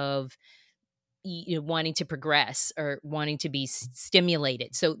interest of wanting to progress or wanting to be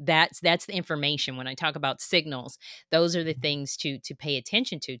stimulated? So that's the information. When I talk about signals, those are the things to pay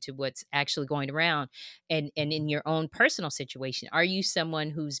attention to what's actually going around. And in your own personal situation, are you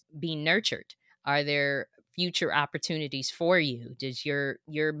someone who's being nurtured? Are there future opportunities for you? Does your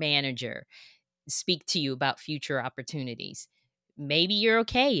manager speak to you about future opportunities? Maybe you're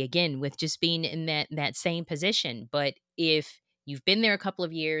okay again with just being in that same position, but if you've been there a couple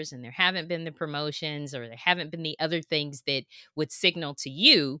of years and there haven't been the promotions, or there haven't been the other things that would signal to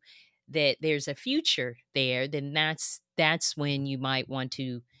you that there's a future there, then that's when you might want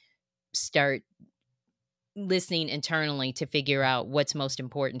to start listening internally to figure out what's most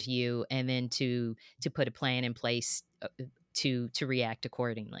important to you, and then to put a plan in place to react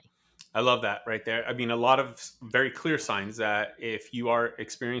accordingly. I love that right there. I mean, a lot of very clear signs that if you are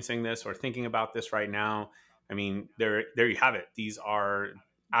experiencing this or thinking about this right now, I mean, there you have it. These are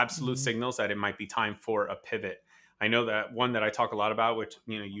absolute Mhm. signals that it might be time for a pivot. I know that one that I talk a lot about, which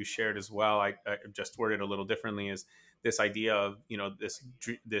you shared as well. I just worded a little differently, is this idea of,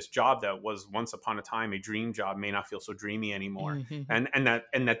 this job that was once upon a time a dream job may not feel so dreamy anymore. Mhm.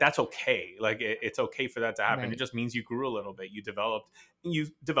 And that's okay. Like, it's okay for that to happen. It Right. just means you grew a little bit. You developed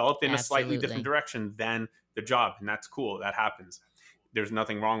in a slightly different Absolutely. direction than the job, and that's cool. That happens. There's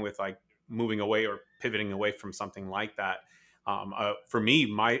nothing wrong with, like, moving away or pivoting away from something like that. For me,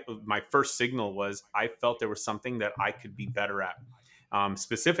 my first signal was I felt there was something that I could be better at.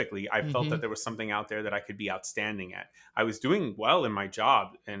 Specifically, I felt that Mhm. there was something out there that I could be outstanding at. I was doing well in my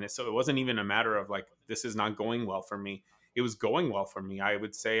job, and so it wasn't even a matter of, like, this is not going well for me. It was going well for me. I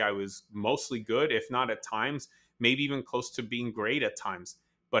would say I was mostly good, if not at times, maybe even close to being great at times.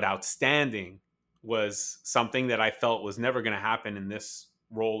 But outstanding was something that I felt was never going to happen in this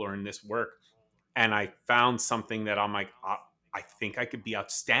role or in this work. And I found something that I'm like, I think I could be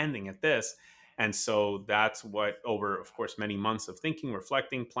outstanding at this. And so that's what, over, of course, many months of thinking,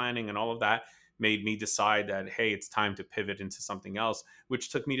 reflecting, planning, and all of that, made me decide that, hey, it's time to pivot into something else, which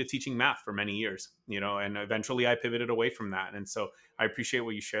took me to teaching math for many years, and eventually I pivoted away from that. And so I appreciate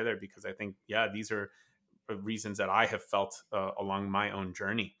what you share there, because I think, yeah, these are reasons that I have felt along my own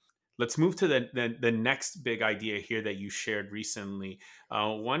journey. Let's move to the next big idea here that you shared recently.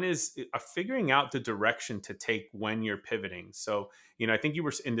 One is figuring out the direction to take when you're pivoting. So, I think you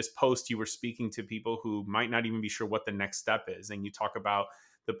were in this post, you were speaking to people who might not even be sure what the next step is. And you talk about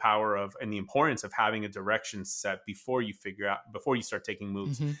the power of and the importance of having a direction set before you start taking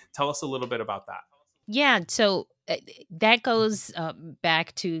moves. Mhm. Tell us a little bit about that. Yeah, so that goes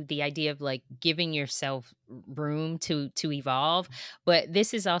back to the idea of like giving yourself room to evolve. But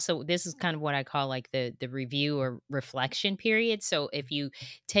this is kind of what I call like the review or reflection period. So if you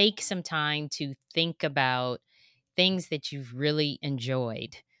take some time to think about things that you've really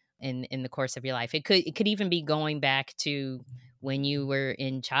enjoyed in the course of your life. It could even be going back to when you were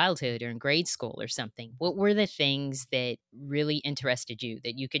in childhood or in grade school or something. What were the things that really interested you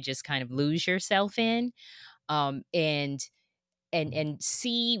that you could just kind of lose yourself in? And and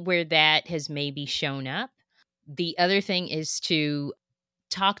see where that has maybe shown up. The other thing is to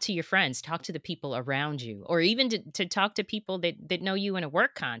talk to your friends, talk to the people around you, or even to talk to people that know you in a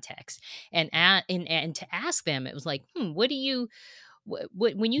work context, and to ask them. It was like, what do you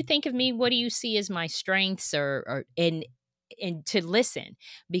what when you think of me, what do you see as my strengths, or and to listen,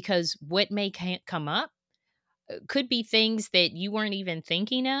 because what may come up could be things that you weren't even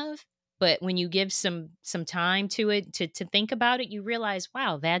thinking of, but when you give some time to it to think about it, you realize,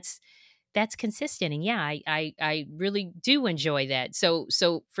 wow, that's consistent. And yeah, I really do enjoy that. So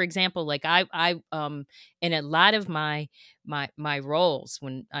for example, like I in a lot of my roles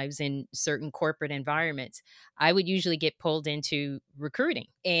when I was in certain corporate environments, I would usually get pulled into recruiting.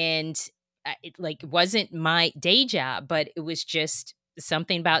 And it wasn't my day job, but it was just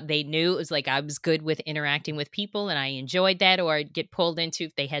something about they knew it was like I was good with interacting with people and I enjoyed that. Or I'd get pulled into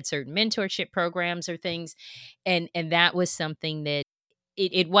if they had certain mentorship programs or things. And that was something that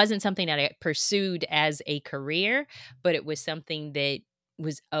it wasn't something that I pursued as a career, but it was something that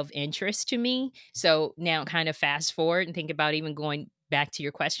was of interest to me. So now kind of fast forward and think about even going back to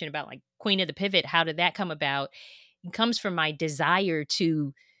your question about like Queen of the Pivot, how did that come about? It comes from my desire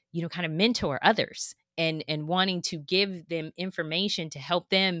to, kind of mentor others and wanting to give them information to help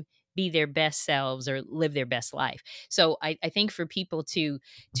them be their best selves or live their best life. So I think for people to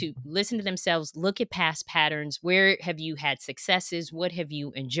listen to themselves, look at past patterns. Where have you had successes? What have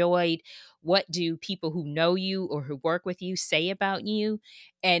you enjoyed? What do people who know you or who work with you say about you?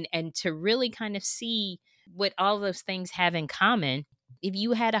 And to really kind of see what all those things have in common. If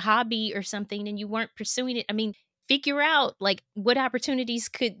you had a hobby or something and you weren't pursuing it, I mean, figure out like what opportunities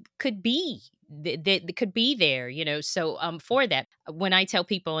could be that could be there, so for that, when I tell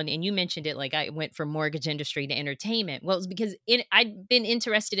people, and you mentioned it, like I went from mortgage industry to entertainment. Well, it's because I'd been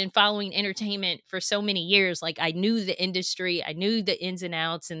interested in following entertainment for so many years. Like I knew the industry, I knew the ins and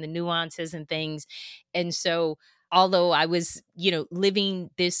outs and the nuances and things. And so although I was, living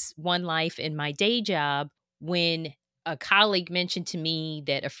this one life in my day job, when a colleague mentioned to me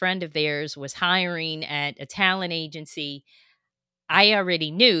that a friend of theirs was hiring at a talent agency, I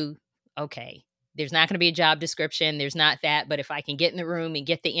already knew, okay, there's not going to be a job description. There's not that. But if I can get in the room and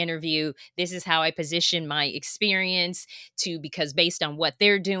get the interview, this is how I position my experience because based on what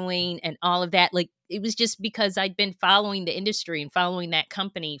they're doing and all of that, like it was just because I'd been following the industry and following that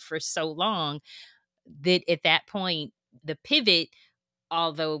company for so long that at that point, the pivot,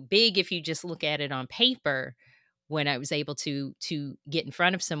 although big if you just look at it on paper, when I was able to get in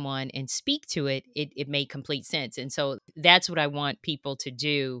front of someone and speak to it, it made complete sense. And so that's what I want people to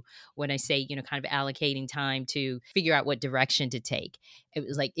do when I say, kind of allocating time to figure out what direction to take. It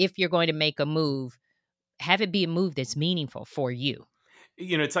was like if you're going to make a move, have it be a move that's meaningful for you.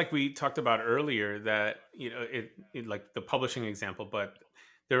 It's like we talked about earlier that it like the publishing example, but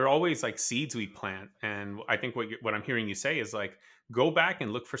there are always like seeds we plant. And I think what I'm hearing you say is like, go back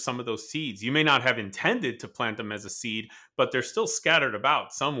and look for some of those seeds. You may not have intended to plant them as a seed, but they're still scattered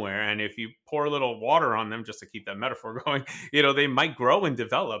about somewhere, and if you pour a little water on them, just to keep that metaphor going, they might grow and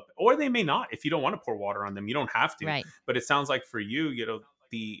develop, or they may not. If you don't want to pour water on them, you don't have to. Right. But it sounds like for you,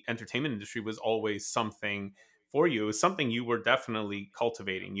 the entertainment industry was always something for you. It was something you were definitely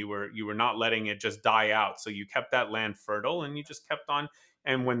cultivating. You were not letting it just die out. So you kept that land fertile, and you just kept on.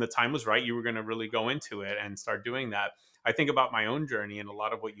 And when the time was right, you were going to really go into it and start doing that. I think about my own journey and a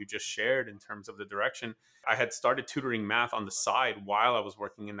lot of what you just shared in terms of the direction. I had started tutoring math on the side while I was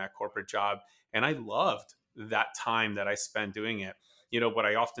working in that corporate job, and I loved that time that I spent doing it. What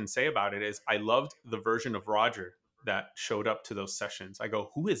I often say about it is I loved the version of Roger that showed up to those sessions. I go,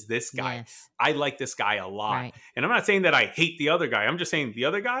 who is this guy? Yes. I like this guy a lot. Right. And I'm not saying that I hate the other guy. I'm just saying the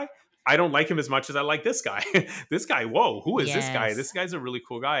other guy, I don't like him as much as I like this guy. This guy, whoa, who is this guy? This Yes. guy's a really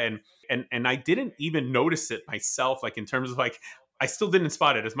cool guy. And I didn't even notice it myself, like in terms of like I still didn't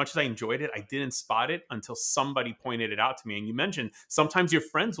spot it. As much as I enjoyed it, I didn't spot it until somebody pointed it out to me. And you mentioned sometimes your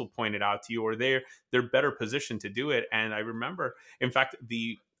friends will point it out to you, or they're better positioned to do it. And I remember, in fact,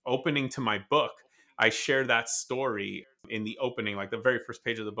 the opening to my book, I share that story in the opening, like the very first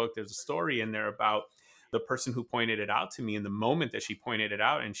page of the book. There's a story in there about the person who pointed it out to me, and the moment that she pointed it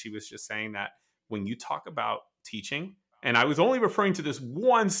out. And she was just saying that when you talk about teaching, and I was only referring to this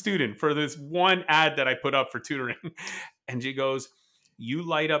one student for this one ad that I put up for tutoring. And she goes, you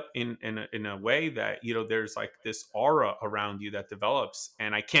light up in a way that there's like this aura around you that develops,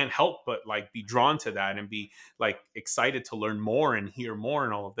 and I can't help but like be drawn to that and be like excited to learn more and hear more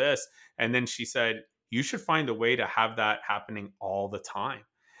and all of this. And then she said, you should find a way to have that happening all the time.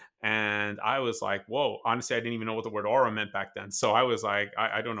 And I was like, whoa, honestly, I didn't even know what the word aura meant back then. So I was like,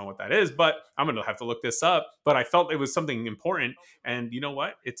 I don't know what that is, but I'm going to have to look this up. But I felt it was something important. And you know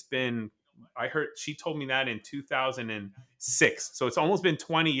what? I heard she told me that in 2006. So it's almost been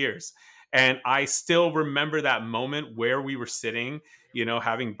 20 years. And I still remember that moment where we were sitting,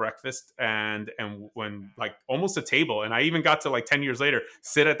 having breakfast and when like almost a table. And I even got to like 10 years later,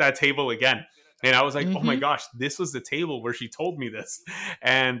 sit at that table again. And I was like, oh my Mhm. gosh, this was the table where she told me this.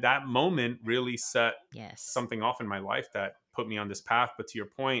 And that moment really set Yes. something off in my life that put me on this path. But to your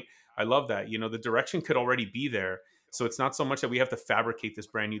point, I love that. The direction could already be there. So it's not so much that we have to fabricate this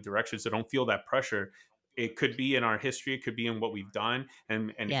brand new direction. So don't feel that pressure. It could be in our history, it could be in what we've done.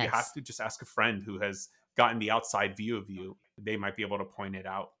 And if you have Yes. to, just ask a friend who has gotten the outside view of you. They might be able to point it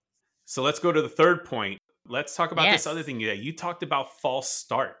out. So let's go to the third point. Let's talk about this other Yes. thing that you talked about, false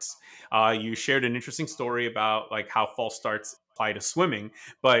starts. You shared an interesting story about like how false starts apply to swimming,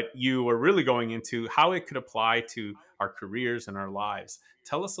 but you were really going into how it could apply to our careers and our lives.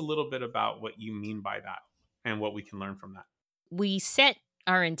 Tell us a little bit about what you mean by that and what we can learn from that. We set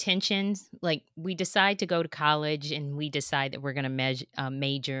our intentions, like we decide to go to college and we decide that we're going to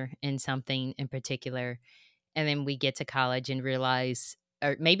major in something in particular. And then we get to college and realize,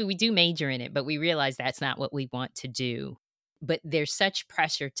 or maybe we do major in it, but we realize that's not what we want to do. But there's such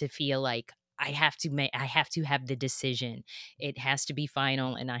pressure to feel like I have to have the decision. It has to be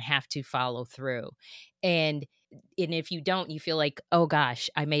final and I have to follow through. And and if you don't, you feel like, oh gosh,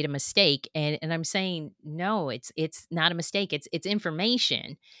 I made a mistake. And I'm saying, no, it's not a mistake. It's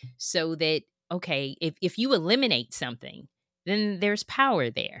information. So that, okay, if you eliminate something, then there's power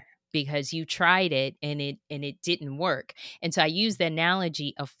there because you tried it and it didn't work. And so I use the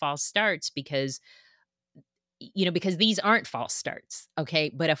analogy of false starts because because these aren't false starts,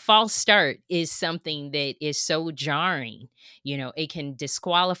 okay? But a false start is something that is so jarring. It can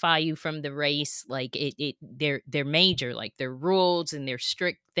disqualify you from the race. Like they're major, like they're rules and they're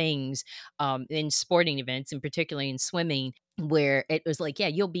strict things in sporting events, and particularly in swimming, where it was like, yeah,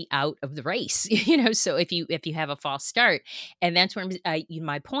 you'll be out of the race. So if you have a false start, and that's where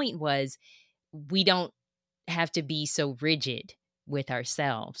my point was, we don't have to be so rigid with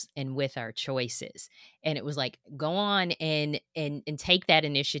ourselves and with our choices. And it was like, go on and take that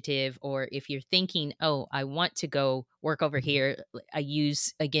initiative. Or if you're thinking, oh, I want to go work over here, I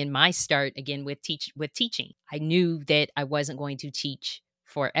use again my start again with teaching. I knew that I wasn't going to teach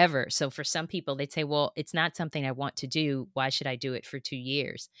forever. So for some people, they'd say, well, it's not something I want to do. Why should I do it for 2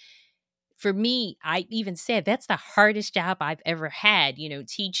 years? For me, I even said that's the hardest job I've ever had,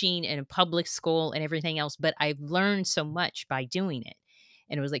 teaching in a public school and everything else. But I've learned so much by doing it.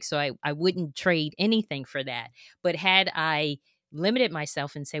 And it was like, so I wouldn't trade anything for that. But had I limited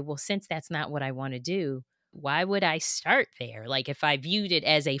myself and say, well, since that's not what I want to do, why would I start there? Like if I viewed it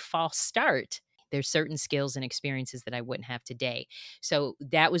as a false start, There's certain skills and experiences that I wouldn't have today. So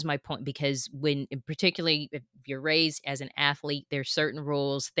that was my point, because when, particularly if you're raised as an athlete, there's certain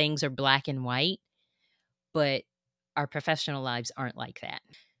rules, things are black and white, but our professional lives aren't like that.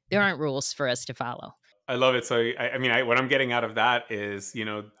 There aren't rules for us to follow. I love it. So, what I'm getting out of that is,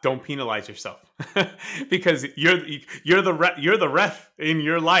 don't penalize yourself because you're the ref in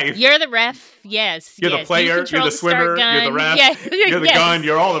your life. You're the ref. Yes, You're the yes. You player. You're control the the start swimmer. You're the gun. ref. Yeah, You're the gun. yes.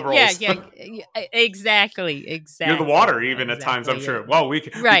 You're all the Yeah, roles. yeah, yeah. Exactly, You're the water, exactly, even at times. I'm exactly. Yeah. sure. Well, we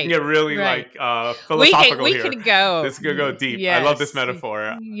can Right, get really right. We can philosophical we here. can go. This could go deep. I love this Yes.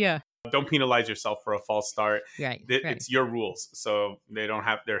 metaphor. Yeah. Don't penalize yourself for a false start. Right, right. It's your rules, so they don't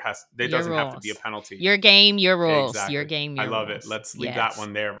have there Your doesn't have to be a rules. penalty. Your game, your rules. Your Exactly. game, I your love it. rules. Let's leave that Yes.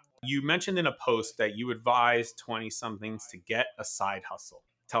 one there. You mentioned in a post that you advise 20 somethings to get a side hustle.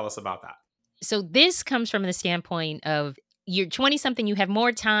 Tell us about that. So this comes from the standpoint of, you're 20 something, you have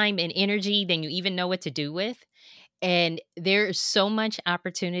more time and energy than you even know what to do with. And there's so much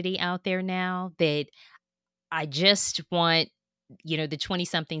opportunity out there now that I just want, the 20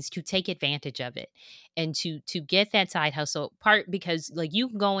 somethings to take advantage of it, and to get that side hustle part, because like, you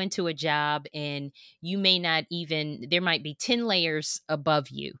can go into a job and you may not even, there might be 10 layers above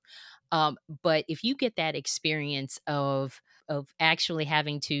you. But if you get that experience of actually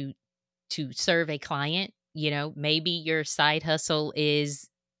having to serve a client, maybe your side hustle is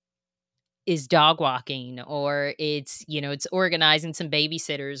dog walking, or it's organizing some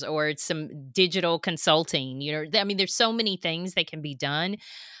babysitters, or it's some digital consulting. I mean, there's so many things that can be done.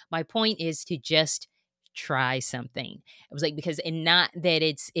 My point is to just try something. It was like, because, and not that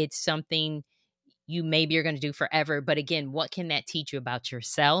it's something you maybe you're going to do forever, but again, what can that teach you about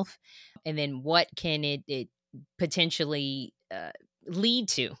yourself, and then what can it potentially lead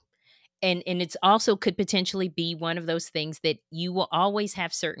to. And it's also could potentially be one of those things that you will always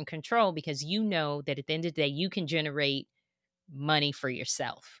have certain control, because you know that at the end of the day you can generate money for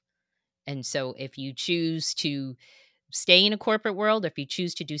yourself. And so if you choose to stay in a corporate world, or if you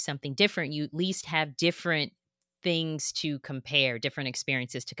choose to do something different, you at least have different things to compare, different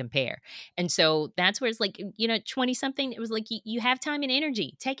experiences to compare. And so that's where it's like, 20 something, it was like, you have time and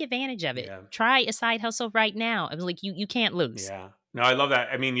energy, take advantage of it. Yeah. Try a side hustle right now. It was like, you can't lose. Yeah. No, I love that.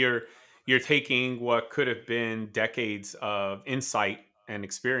 I mean, you're taking what could have been decades of insight and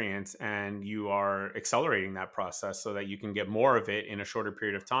experience, and you are accelerating that process so that you can get more of it in a shorter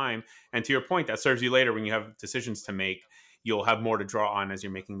period of time. And to your point, that serves you later when you have decisions to make. You'll have more to draw on as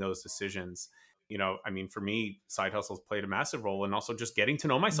you're making those decisions. For me, side hustles played a massive role, and also just getting to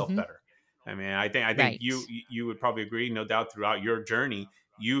know myself Hmm. better. I think Right. you would probably agree, no doubt, throughout your journey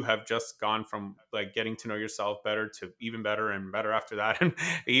you have just gone from like getting to know yourself better to even better and better after that. And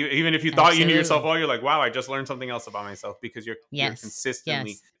even if you thought you knew yourself Absolutely. well, you're like, wow, I just learned something else about myself, because you're Yes.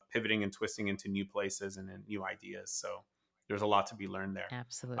 consistently Yes. pivoting and twisting into new places and new ideas. So there's a lot to be learned there. I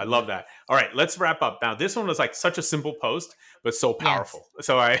Absolutely. love that. All right, let's wrap up. Now, this one was like such a simple post, but so Yes. powerful.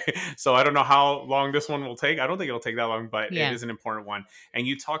 So I don't know how long this one will take. I don't think it'll take that long, but it Yeah. is an important one. And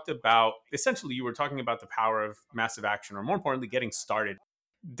you talked about, essentially, you were talking about the power of massive action, or more importantly, getting started.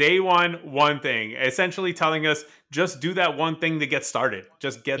 Day one thing, essentially telling us just do that one thing to get started.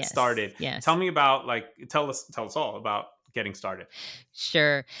 Just get Yes. started. Tell Yes. me about, like, tell us all about getting started.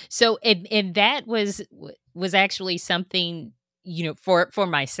 Sure. So, and that was actually something, for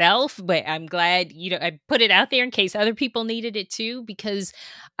myself, but I'm glad, I put it out there in case other people needed it too, because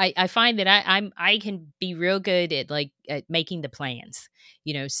I find that I can be real good at, like, at making the plans,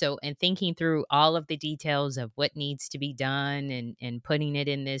 so, and thinking through all of the details of what needs to be done, and putting it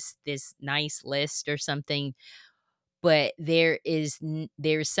in this nice list or something. But there's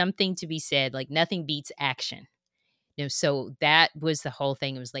something to be said, like, nothing beats action. So that was the whole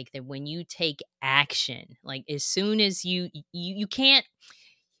thing. It was like that, when you take action, like, as soon as you can't,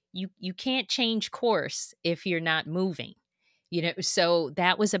 you can't change course if you're not moving. So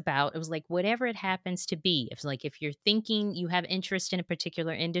that was about, it was like, whatever it happens to be. It's like, if you're thinking you have interest in a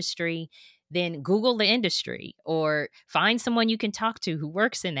particular industry, then Google the industry, or find someone you can talk to who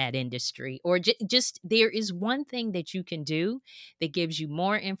works in that industry, or just, there is one thing that you can do that gives you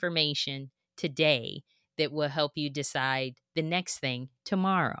more information today that will help you decide the next thing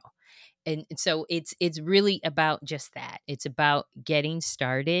tomorrow. And so it's really about just that. It's about getting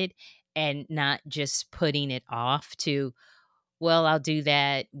started, and not just putting it off to, well, I'll do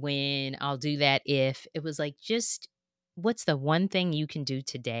that when, I'll do that if. It was like, just, what's the one thing you can do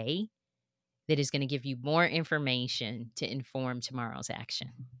today that is going to give you more information to inform tomorrow's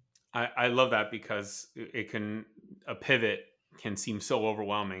action? I love that, because it can, a pivot can seem so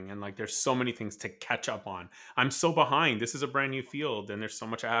overwhelming, and like there's so many things to catch up on. I'm so behind. This is a brand new field and there's so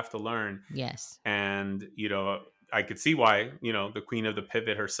much I have to learn. Yes. And I could see why the queen of the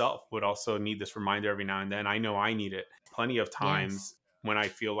pivot herself would also need this reminder every now and then. I know I need it plenty of Yes. times when I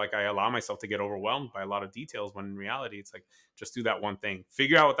feel like I allow myself to get overwhelmed by a lot of details, when in reality it's like, just do that one thing,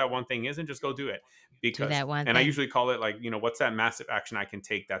 figure out what that one thing is, and just go do it. Do Because that one and I thing. usually call it like, what's that massive action I can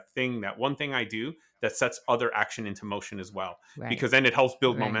take, that one thing I do that sets other action into motion as well. Right. Because then it helps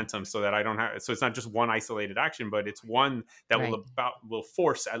build Right. momentum, so that I don't have, so it's not just one isolated action, but it's one that Right. will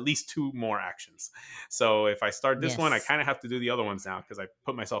force at least two more actions. So if I start this one, I Yes. kind of have to do the other ones now, because I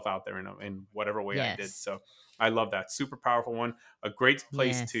put myself out there in whatever way I did. Yes. So I love that. Super powerful one. A great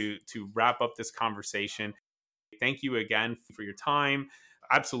place Yes. to wrap up this conversation. Thank you again for your time.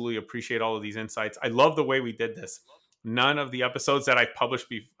 Absolutely appreciate all of these insights. I love the way we did this. None of the episodes that I've published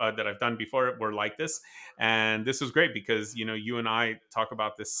that I've done before were like this, and this was great because you and I talk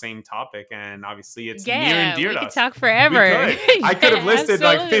about this same topic, and obviously it's near and Yeah, dear we to could us. talk We forever. could. I could have Yeah, listed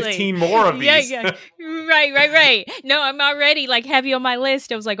like absolutely. 15 more of Yeah, these. yeah. Right, right, right. No, I'm already like have you on my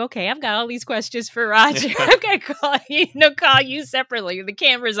list. I was like, okay, I've got all these questions for Roger. I'm gonna call you separately. The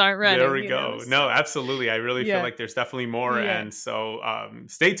cameras aren't There running, we go. No, so absolutely. I really feel yeah, like there's definitely more. yeah. And so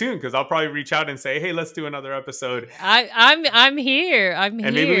stay tuned, because I'll probably reach out and say, hey, let's do another episode. I'm here. I'm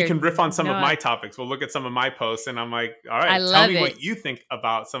And maybe we here. can riff on some No, of my topics. We'll look at some of my posts, and I'm like, all I right, tell love me it. what you think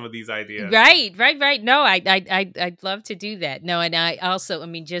about some of these ideas. Right, right, right. No, I'd love to do that. No, and I also, I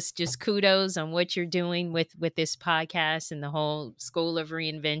mean, just kudos on what you're doing with this podcast and the whole School of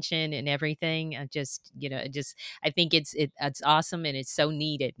Reinvention and everything. I just, I think it's awesome and it's so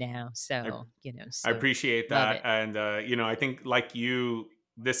needed now. I, So, I so appreciate love that. it. And, I think like you,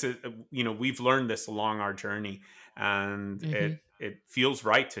 this is, we've learned this along our journey, and Hmm. it feels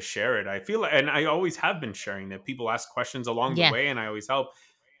right to share it. I feel, and I always have been sharing that. People ask questions along the Yeah. way, and I always help.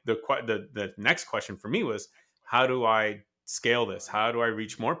 The next question for me was, how do I scale this? How do I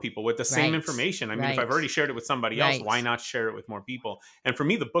reach more people with the same Right. information? I mean, if I've Right. already shared it with somebody else, Right. why not share it with more people? And for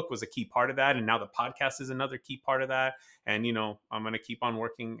me, the book was a key part of that, and now the podcast is another key part of that. And I'm going to keep on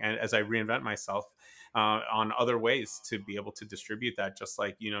working, and as I reinvent myself on other ways to be able to distribute that, just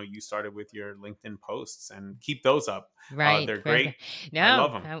like you started with your LinkedIn posts, and keep those up. Right, They're right, great. right. I No,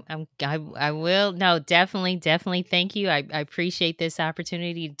 love them. I will. No, definitely, definitely. Thank you. I appreciate this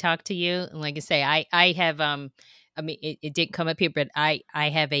opportunity to talk to you. And like I say, I have I mean, it didn't come up here, but I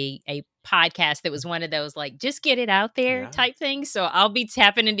have a podcast that was one of those like just get it out there Yeah. type things. So I'll be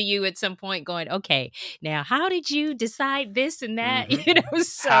tapping into you at some point, going, okay, now how did you decide this and that? Hmm.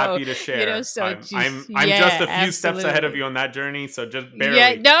 So Happy to share. so I'm just I'm I'm just yeah, a few steps ahead of absolutely. you on that journey, so just Yeah,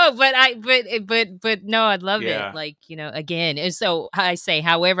 barely. no, but no, I love it. Yeah, Like, again, and so I say,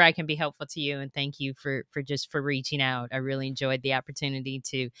 however I can be helpful to you, and thank you for reaching out. I really enjoyed the opportunity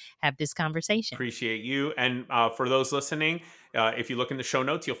to have this conversation. appreciate you. And for those listening, if you look in the show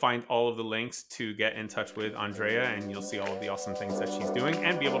notes, you'll find all of the links to get in touch with Andrea, and you'll see all of the awesome things that she's doing,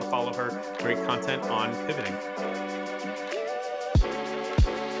 and be able to follow her great content on pivoting.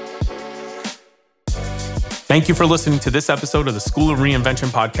 Thank you for listening to this episode of the School of Reinvention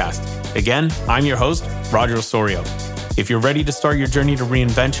podcast. Again, I'm your host, Roger Osorio. If you're ready to start your journey to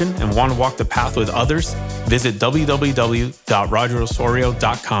reinvention and want to walk the path with others, visit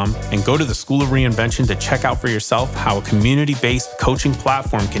www.rogerosorio.com and go to the School of Reinvention to check out for yourself how a community-based coaching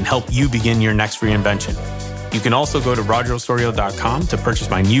platform can help you begin your next reinvention. You can also go to rogerosorio.com to purchase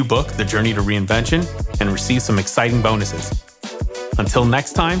my new book, The Journey to Reinvention, and receive some exciting bonuses. Until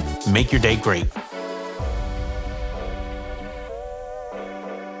next time, make your day great.